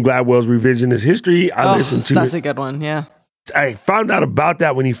Malcolm Gladwell's Revisionist History, I listened to. That's a good one, yeah. I found out about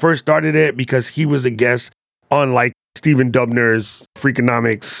that when he first started it because he was a guest on like Stephen Dubner's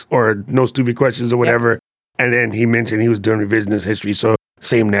Freakonomics or No Stupid Questions or whatever. Yep. And then he mentioned he was doing Revisionist History. So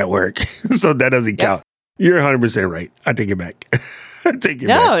same network. So that doesn't count. You're 100% right. I take it back.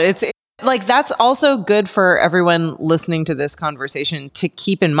 No, it's like that's also good for everyone listening to this conversation to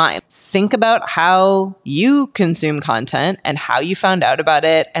keep in mind. Think about how you consume content and how you found out about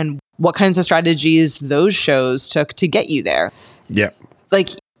it and what kinds of strategies those shows took to get you there. Yeah. Like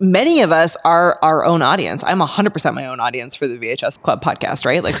many of us are our own audience. I'm 100% my own audience for the VHS Club podcast,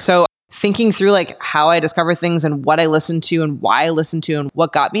 right? Like, so thinking through like how I discover things and what I listen to and why I listen to and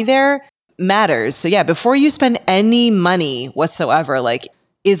what got me there matters. So yeah, before you spend any money whatsoever, like,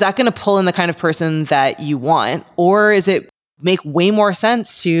 is that going to pull in the kind of person that you want? Or is it make way more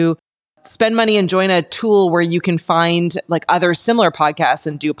sense to spend money and join a tool where you can find like other similar podcasts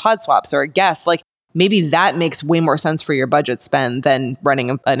and do pod swaps or a guest? Like maybe that makes way more sense for your budget spend than running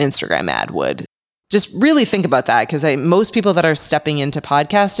an Instagram ad would. Just really think about that because most people that are stepping into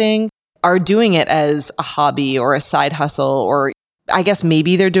podcasting are doing it as a hobby or a side hustle, or I guess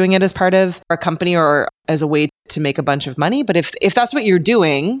maybe they're doing it as part of a company or as a way to make a bunch of money. But if that's what you're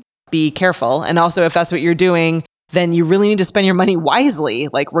doing, be careful. And also if that's what you're doing, then you really need to spend your money wisely,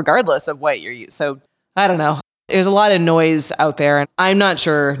 like regardless of what you're using. So I don't know. There's a lot of noise out there. And I'm not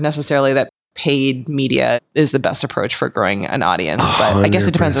sure necessarily that paid media is the best approach for growing an audience. But 100%. I guess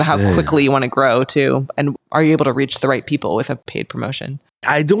it depends on how quickly you want to grow too. And are you able to reach the right people with a paid promotion?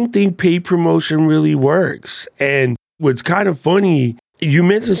 I don't think paid promotion really works. And what's kind of funny, you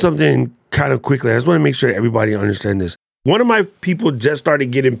mentioned something kind of quickly. I just want to make sure everybody understands this. One of my people just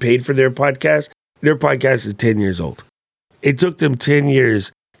started getting paid for their podcast. Their podcast is 10 years old. It took them 10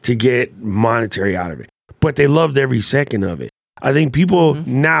 years to get monetary out of it, but they loved every second of it. I think people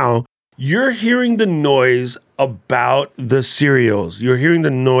now, you're hearing the noise about the serials. You're hearing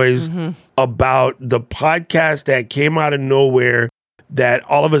the noise about the podcast that came out of nowhere that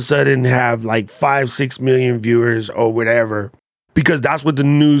all of a sudden have like 5-6 million viewers or whatever, because that's what the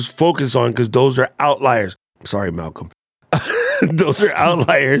news focus on, because those are outliers. Sorry, Malcolm. Those are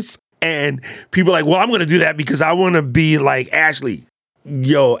outliers. And people are like, well, I'm going to do that because I want to be like Ashley.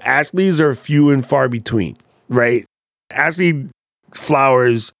 Yo, Ashleys are few and far between, right? Ashley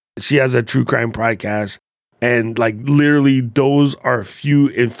Flowers, she has a true crime podcast. And like literally those are few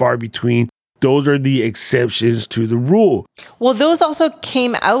and far between. Those are the exceptions to the rule. Well, those also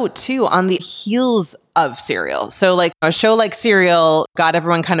came out too on the heels of Serial. So like a show like Serial got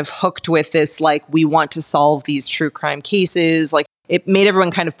everyone kind of hooked with this, like, we want to solve these true crime cases. Like it made everyone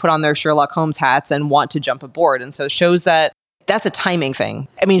kind of put on their Sherlock Holmes hats and want to jump aboard. And so shows that's a timing thing.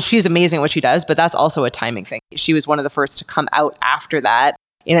 I mean, she's amazing at what she does, but that's also a timing thing. She was one of the first to come out after that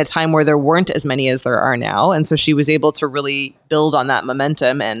in a time where there weren't as many as there are now. And so she was able to really build on that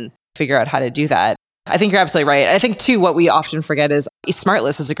momentum and figure out how to do that. I think you're absolutely right. I think too, what we often forget is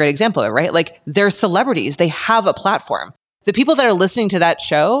SmartLess is a great example of it, right? Like they're celebrities. They have a platform. The people that are listening to that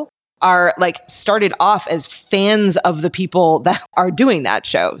show are like started off as fans of the people that are doing that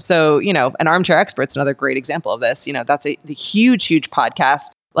show. So, you know, an Armchair Expert's another great example of this. You know, that's the huge podcast.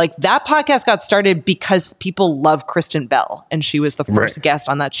 Like that podcast got started because people love Kristen Bell and she was the first guest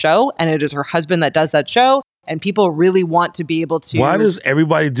on that show. And it is her husband that does that show. And people really want to be able to... Why does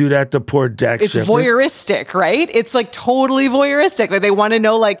everybody do that to poor Dax It's Shepard? voyeuristic, right? It's like totally voyeuristic. Like they want to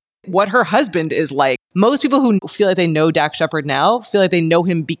know like what her husband is like. Most people who feel like they know Dax Shepard now feel like they know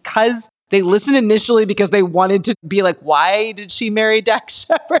him because they listened initially because they wanted to be like, why did she marry Dax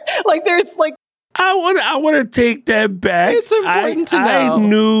Shepard? Like there's like... I want to take that back. It's important to know. I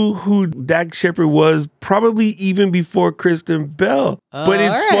knew who Dax Shepard was probably even before Kristen Bell. But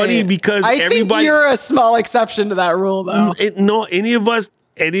it's funny because I think you're a small exception to that rule, though. No, any of us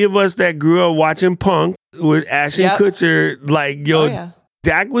that grew up watching Punk with Ashton Kutcher, like, yo,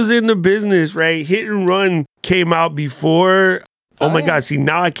 Dak was in the business, right? Hit and Run came out before. Oh my God. See,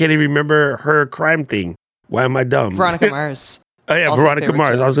 now I can't even remember her crime thing. Why am I dumb? Veronica Mars. Oh, yeah, Also Veronica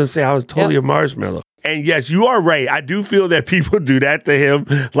Mars. show. I was going to say, I was totally a marshmallow. And yes, you are right. I do feel that people do that to him.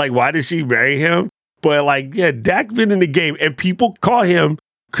 Like, why did she marry him? But like, yeah, Dak's been in the game and people call him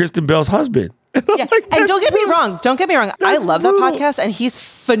Kristen Bell's husband. And don't get me wrong. I love that podcast and he's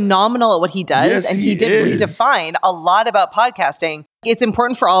phenomenal at what he does. Yes, and he did redefine a lot about podcasting. It's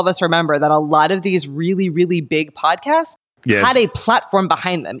important for all of us to remember that a lot of these really, really big podcasts had a platform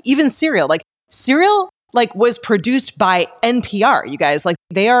behind them. Even Serial. Like was produced by NPR, you guys. Like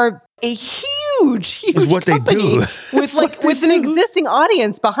they are a huge what company they do. with an existing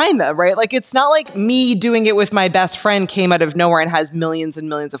audience behind them, right? Like it's not like me doing it with my best friend came out of nowhere and has millions and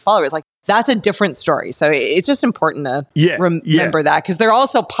millions of followers. Like that's a different story. So it's just important to remember that because they're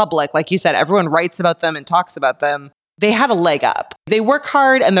also public. Like you said, everyone writes about them and talks about them. They had a leg up. They work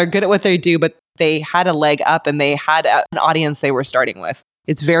hard and they're good at what they do, but they had a leg up and they had an audience they were starting with.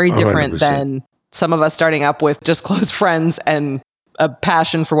 It's very different 100%. than some of us starting up with just close friends and a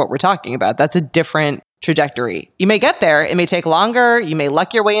passion for what we're talking about. That's a different trajectory. You may get there. It may take longer. You may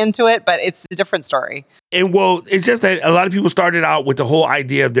luck your way into it, but it's a different story. And well, it's just that a lot of people started out with the whole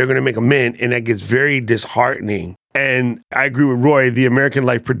idea of they're going to make a mint, and that gets very disheartening. And I agree with Roy, the American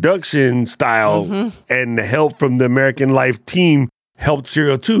Life production style and the help from the American Life team helped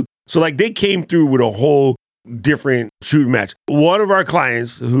Serial too. So like they came through with a whole different shooting match. One of our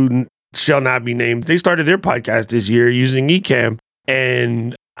clients who shall not be named, they started their podcast this year using Ecamm.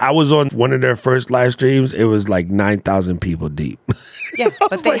 And I was on one of their first live streams. It was like 9,000 people deep. Yeah,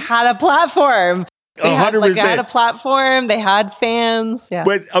 but they had a platform. They had, 100%. they had a platform. They had fans. Yeah.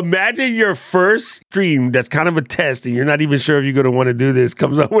 But imagine your first stream that's kind of a test and you're not even sure if you're going to want to do this,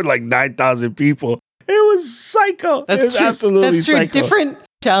 comes up with like 9,000 people. It was psycho. That's true. Absolutely That's true. psycho. Different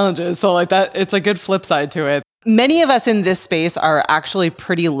challenges. So like that, it's a good flip side to it. Many of us in this space are actually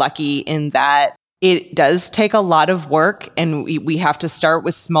pretty lucky in that it does take a lot of work and we have to start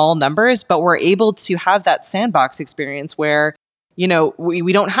with small numbers, but we're able to have that sandbox experience where, you know,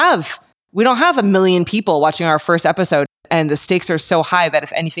 we don't have 1 million people watching our first episode and the stakes are so high that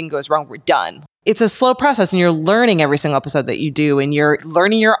if anything goes wrong, we're done. It's a slow process and you're learning every single episode that you do and you're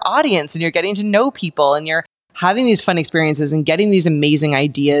learning your audience and you're getting to know people and you're having these fun experiences and getting these amazing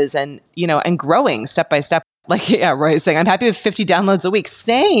ideas and, you know, and growing step by step. Like, yeah, Roy is saying, I'm happy with 50 downloads a week.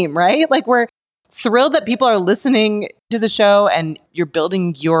 Same, right? Like we're thrilled that people are listening to the show and you're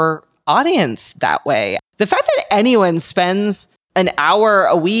building your audience that way. The fact that anyone spends an hour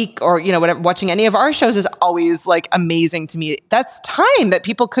a week or, whatever, watching any of our shows is always like amazing to me. That's time that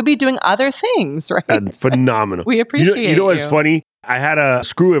people could be doing other things, right? That's phenomenal. We appreciate You know what's funny? I had a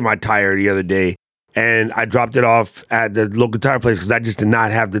screw in my tire the other day and I dropped it off at the local tire place because I just did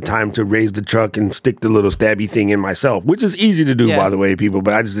not have the time to raise the truck and stick the little stabby thing in myself, which is easy to do, by the way, people,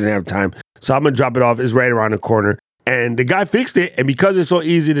 but I just didn't have time. So I'm going to drop it off. It's right around the corner. And the guy fixed it. And because it's so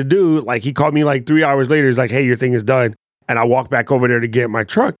easy to do, like he called me like 3 hours later. He's like, hey, your thing is done. And I walked back over there to get my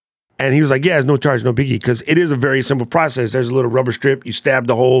truck. And he was like, yeah, it's no charge, no biggie. Because it is a very simple process. There's a little rubber strip. You stab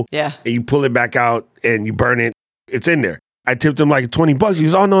the hole. Yeah. And you pull it back out and you burn it. It's in there. I tipped him like $20. He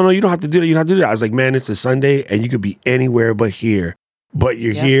goes, oh, no, you don't have to do that. You don't have to do that. I was like, man, it's a Sunday and you could be anywhere but here. But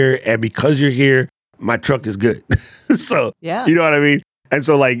you're here. And because you're here, my truck is good. So, you know what I mean? And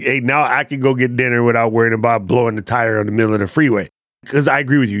so like, hey, now I can go get dinner without worrying about blowing the tire in the middle of the freeway. Because I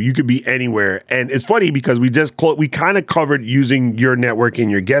agree with you. You could be anywhere. And it's funny because we kind of covered using your network and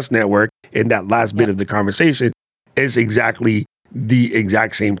your guest network in that last bit of the conversation. It's exactly the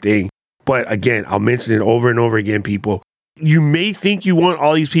exact same thing. But again, I'll mention it over and over again, people. You may think you want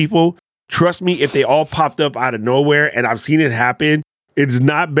all these people. Trust me, if they all popped up out of nowhere, and I've seen it happen, it's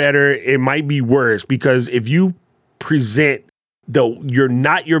not better. It might be worse because if you present you're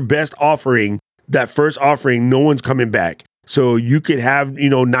not your best offering, that first offering, no one's coming back. So you could have,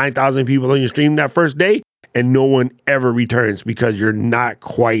 9,000 people on your stream that first day and no one ever returns because you're not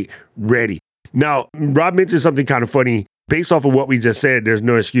quite ready. Now, Rob mentioned something kind of funny. Based off of what we just said, there's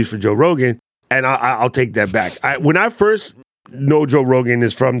no excuse for Joe Rogan. And I'll take that back. When I first know Joe Rogan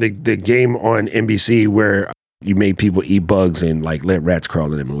is from the game on NBC where you made people eat bugs and like let rats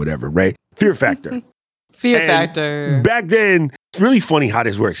crawl in them or whatever, right? Fear Factor. Factor. Back then, it's really funny how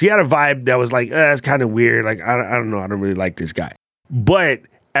this works. He had a vibe that was like, that's kind of weird. Like, I don't know. I don't really like this guy. But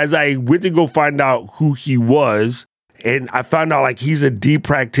as I went to go find out who he was, and I found out like he's a deep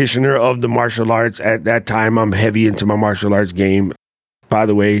practitioner of the martial arts. At that time, I'm heavy into my martial arts game. By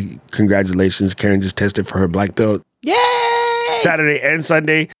the way, congratulations. Karen just tested for her black belt. Yay! Saturday and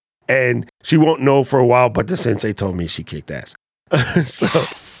Sunday. And she won't know for a while, but the sensei told me she kicked ass. So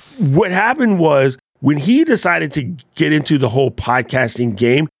what happened was, when he decided to get into the whole podcasting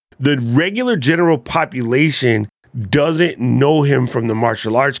game, the regular general population doesn't know him from the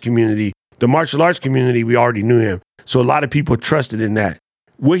martial arts community. The martial arts community, we already knew him. So a lot of people trusted in that.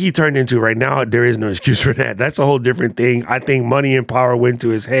 What he turned into right now, there is no excuse for that. That's a whole different thing. I think money and power went to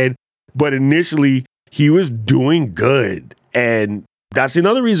his head. But initially, he was doing good. And that's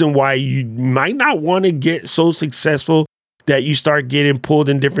another reason why you might not want to get so successful that you start getting pulled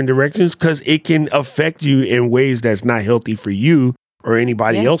in different directions because it can affect you in ways that's not healthy for you or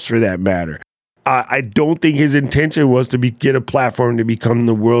anybody else for that matter. I don't think his intention was to get a platform to become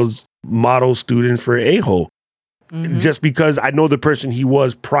the world's model student for a-hole. Just because I know the person he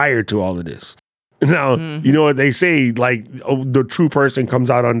was prior to all of this. Now, you know what they say, like the true person comes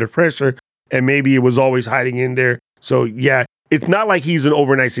out under pressure and maybe it was always hiding in there. So yeah, it's not like he's an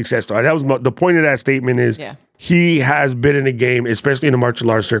overnight success story. That was the point of that statement is he has been in the game, especially in the martial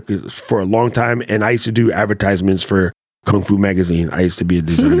arts circuit for a long time. And I used to do advertisements for Kung Fu Magazine. I used to be a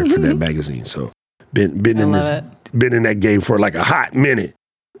designer for that magazine. So been in that game for like a hot minute.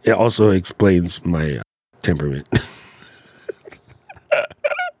 It also explains my temperament. We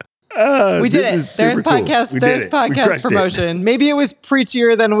did it. There's podcast. There's podcast promotion. Maybe it was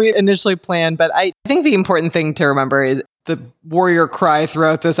preachier than we initially planned, but I think the important thing to remember is the warrior cry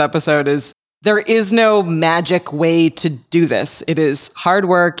throughout this episode is there is no magic way to do this. It is hard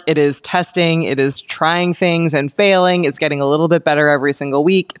work. It is testing. It is trying things and failing. It's getting a little bit better every single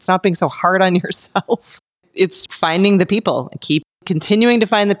week. It's not being so hard on yourself. It's finding the people. Keep continuing to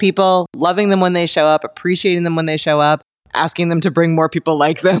find the people, loving them when they show up, appreciating them when they show up, asking them to bring more people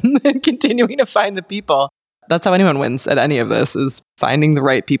like them, and continuing to find the people. That's how anyone wins at any of this, is finding the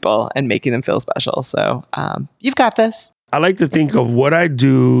right people and making them feel special. So you've got this. I like to think of what I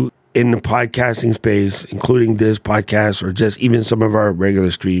do in the podcasting space, including this podcast or just even some of our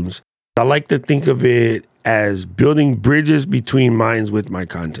regular streams. I like to think of it as building bridges between minds with my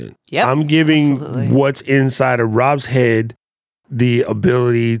content. Yep, I'm giving what's inside of Rob's head the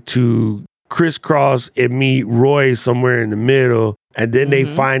ability to crisscross and meet Roy somewhere in the middle. And then they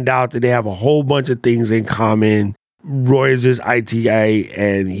find out that they have a whole bunch of things in common. Roy is this IT guy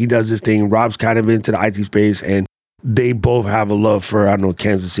and he does this thing. Rob's kind of into the IT space and they both have a love for, I don't know,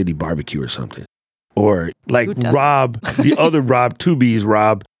 Kansas City barbecue or something. Or like Rob, the other Rob, 2B's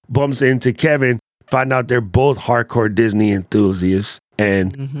Rob, bumps into Kevin, find out they're both hardcore Disney enthusiasts,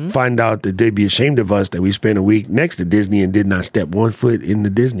 and find out that they'd be ashamed of us that we spent a week next to Disney and did not step one foot into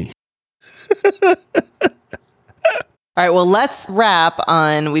Disney. All right, well, let's wrap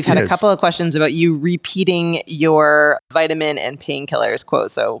on, we've had a couple of questions about you repeating your vitamin and painkillers quote.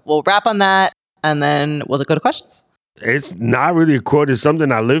 So we'll wrap on that and then we'll go to questions. It's not really a quote. It's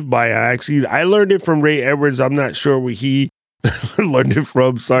something I live by. I learned it from Ray Edwards. I'm not sure where he learned it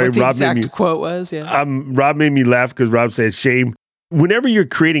from. Sorry, what the Rob exact made me, quote was, yeah. Rob made me laugh because Rob said shame. Whenever you're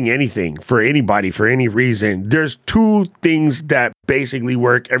creating anything for anybody, for any reason, there's two things that basically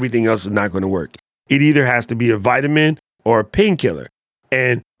work. Everything else is not going to work. It either has to be a vitamin or a painkiller.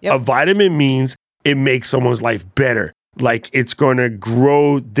 And a vitamin means it makes someone's life better. Like it's going to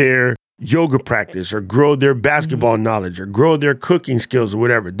grow their yoga practice or grow their basketball knowledge or grow their cooking skills or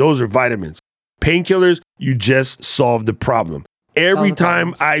whatever. Those are vitamins. Painkillers, you just solve the problem. Every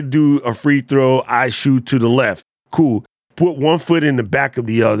time I do a free throw, I shoot to the left. Cool. Put one foot in the back of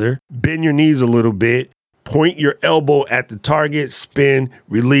the other, bend your knees a little bit, point your elbow at the target, spin,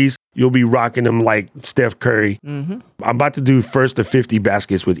 release. You'll be rocking them like Steph Curry. I'm about to do first to 50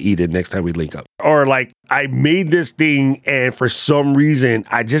 baskets with Eden next time we link up. Or like I made this thing and for some reason,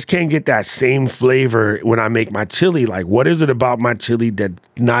 I just can't get that same flavor when I make my chili. Like what is it about my chili that's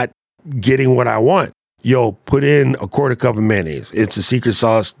not getting what I want? Yo, put in a quarter cup of mayonnaise. It's a secret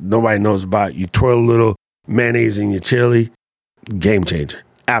sauce nobody knows about. You twirl a little mayonnaise in your chili. Game changer.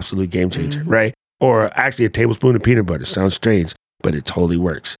 Absolute game changer, right? Or actually a tablespoon of peanut butter. Sounds strange, but it totally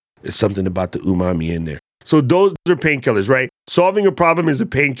works. It's something about the umami in there. So those are painkillers, right? Solving a problem is a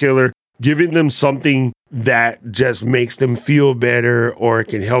painkiller. Giving them something that just makes them feel better or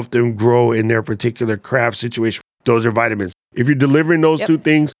can help them grow in their particular craft situation. Those are vitamins. If you're delivering those two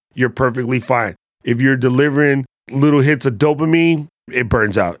things, you're perfectly fine. If you're delivering little hits of dopamine, it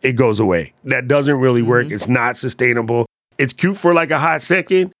burns out. It goes away. That doesn't really work. It's not sustainable. It's cute for like a hot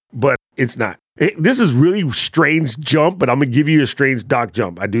second, but it's not. This is really strange jump, but I'm going to give you a strange doc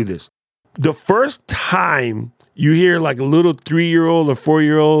jump. I do this. The first time you hear like a little 3-year-old or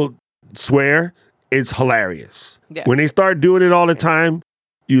 4-year-old swear, it's hilarious. Yeah. When they start doing it all the time,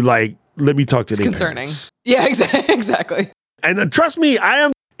 you like, let me talk to them. It's concerning. Parents. Yeah, exactly. And trust me, I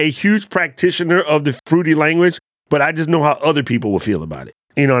am a huge practitioner of the fruity language, but I just know how other people will feel about it.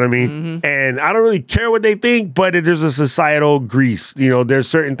 You know what I mean? And I don't really care what they think, but there's a societal grease. You know, there's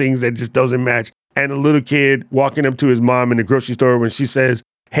certain things that just doesn't match. And a little kid walking up to his mom in the grocery store when she says,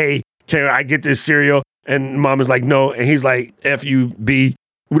 hey, can I get this cereal? And mom is like, no. And he's like, F-U-B.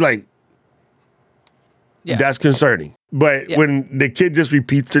 We're like, that's concerning. But when the kid just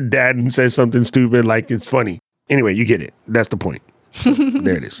repeats her dad and says something stupid, like it's funny. Anyway, you get it. That's the point.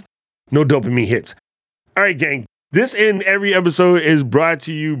 There it is. No dopamine hits. All right, gang. This and every episode is brought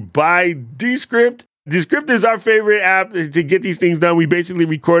to you by Descript. Descript is our favorite app to get these things done. We basically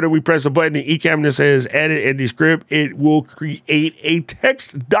record it. We press a button in Ecamm that says edit and Descript. It will create a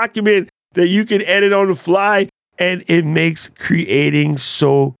text document that you can edit on the fly, and it makes creating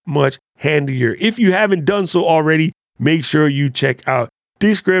so much handier. If you haven't done so already, make sure you check out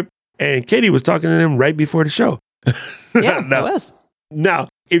Descript. And Katie was talking to them right before the show. Yeah, I was. Now,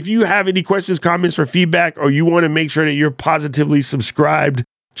 if you have any questions, comments, or feedback, or you want to make sure that you're positively subscribed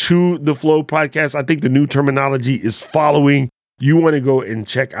to the Flow podcast, I think the new terminology is following. You want to go and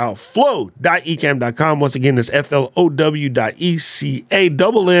check out flow.ecamm.com. Once again, that's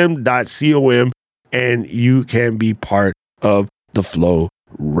flow.ecamm.com, and you can be part of the Flow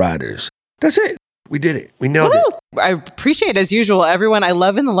Riders. That's it. We did it. We nailed it. I appreciate, as usual, everyone. I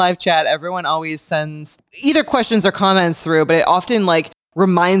love in the live chat, everyone always sends either questions or comments through, but it often like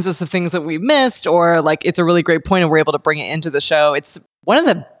reminds us of things that we missed, or like it's a really great point and we're able to bring it into the show. It's one of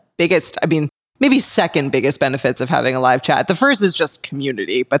the biggest, I mean, maybe second biggest benefits of having a live chat. The first is just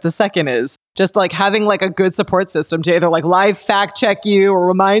community, but the second is just like having like a good support system to either like live fact check you or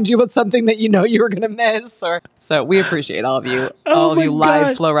remind you about something that you know you were going to miss. Or so we appreciate all of you, all of you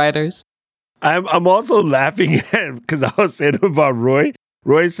live Flow Riders. I'm also laughing at, because I was saying about Roy.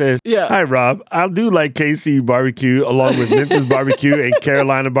 Roy says, hi, Rob. I'll do like KC barbecue along with Memphis barbecue and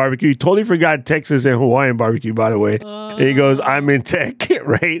Carolina barbecue. He totally forgot Texas and Hawaiian barbecue, by the way. And he goes, I'm in tech,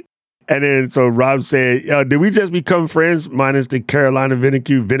 right? And then so Rob said, did we just become friends minus the Carolina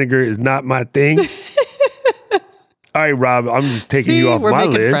vinegar? Vinegar is not my thing. All right, Rob, I'm just taking you off my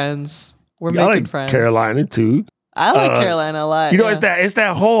list. We're making friends. We're making friends. Carolina, too. I like Carolina a lot. You know, it's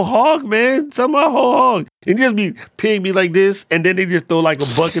that whole hog, man. Some of whole hog. It just be pig be like this, and then they just throw like a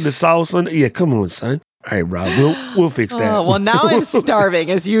bucket of sauce on it. Yeah, come on, son. All right, Rob, we'll fix that. Well, now I'm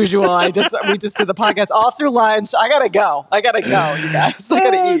starving as usual. We just did the podcast all through lunch. I gotta go, you guys. I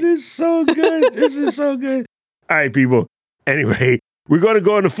gotta eat. This is so good. This is so good. All right, people. Anyway, we're gonna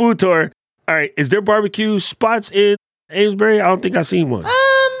go on the food tour. All right, is there barbecue spots in Amesbury? I don't think I've seen one.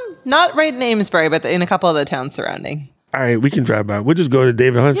 Not right in Amesbury, but in a couple of the towns surrounding. All right, we can drive by. We'll just go to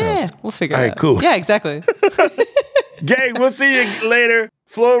David Hunt's house. Yeah, we'll figure All it right, out. cool. Yeah, exactly. Gang, we'll see you later.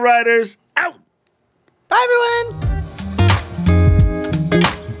 Flow Riders, out. Bye, everyone.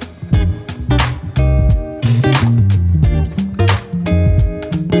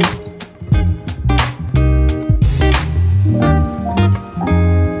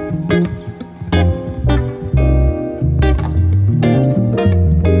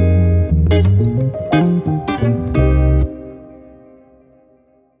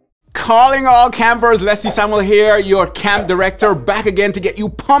 Calling all campers, Leslie Samuel here, your camp director, back again to get you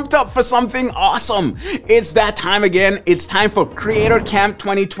pumped up for something awesome. It's that time again. It's time for Creator Camp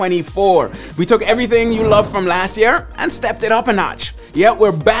 2024. We took everything you loved from last year and stepped it up a notch. Yeah,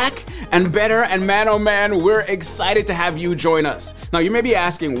 we're back and better, and man oh man, we're excited to have you join us. Now you may be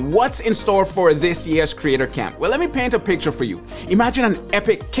asking, what's in store for this year's Creator Camp? Well, let me paint a picture for you. Imagine an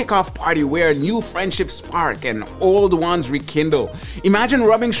epic kickoff party where new friendships spark and old ones rekindle. Imagine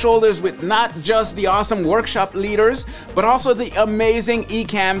rubbing shoulders with not just the awesome workshop leaders, but also the amazing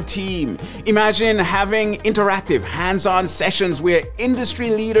Ecamm team. Imagine having interactive, hands-on sessions where industry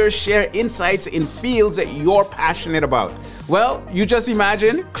leaders share insights in fields that you're passionate about. Well, you just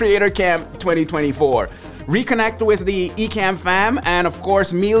imagine Creator Camp 2024. Reconnect with the Ecamm fam, and of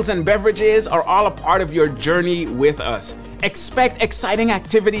course, meals and beverages are all a part of your journey with us. Expect exciting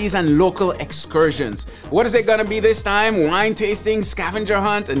activities and local excursions. What is it gonna be this time? Wine tasting, scavenger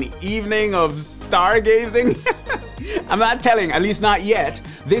hunt, an evening of stargazing? I'm not telling, at least not yet.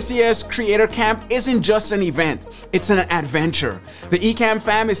 This year's Creator Camp isn't just an event, it's an adventure. The Ecamm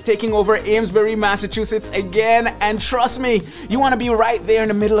fam is taking over Amesbury, Massachusetts again, and trust me, you wanna be right there in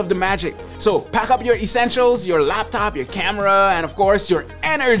the middle of the magic. So pack up your essentials, your laptop, your camera, and of course your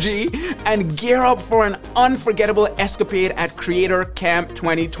energy, and gear up for an unforgettable escapade at Creator Camp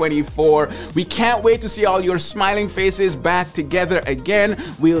 2024. We can't wait to see all your smiling faces back together again.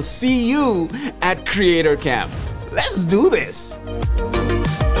 We'll see you at Creator Camp. Let's do this.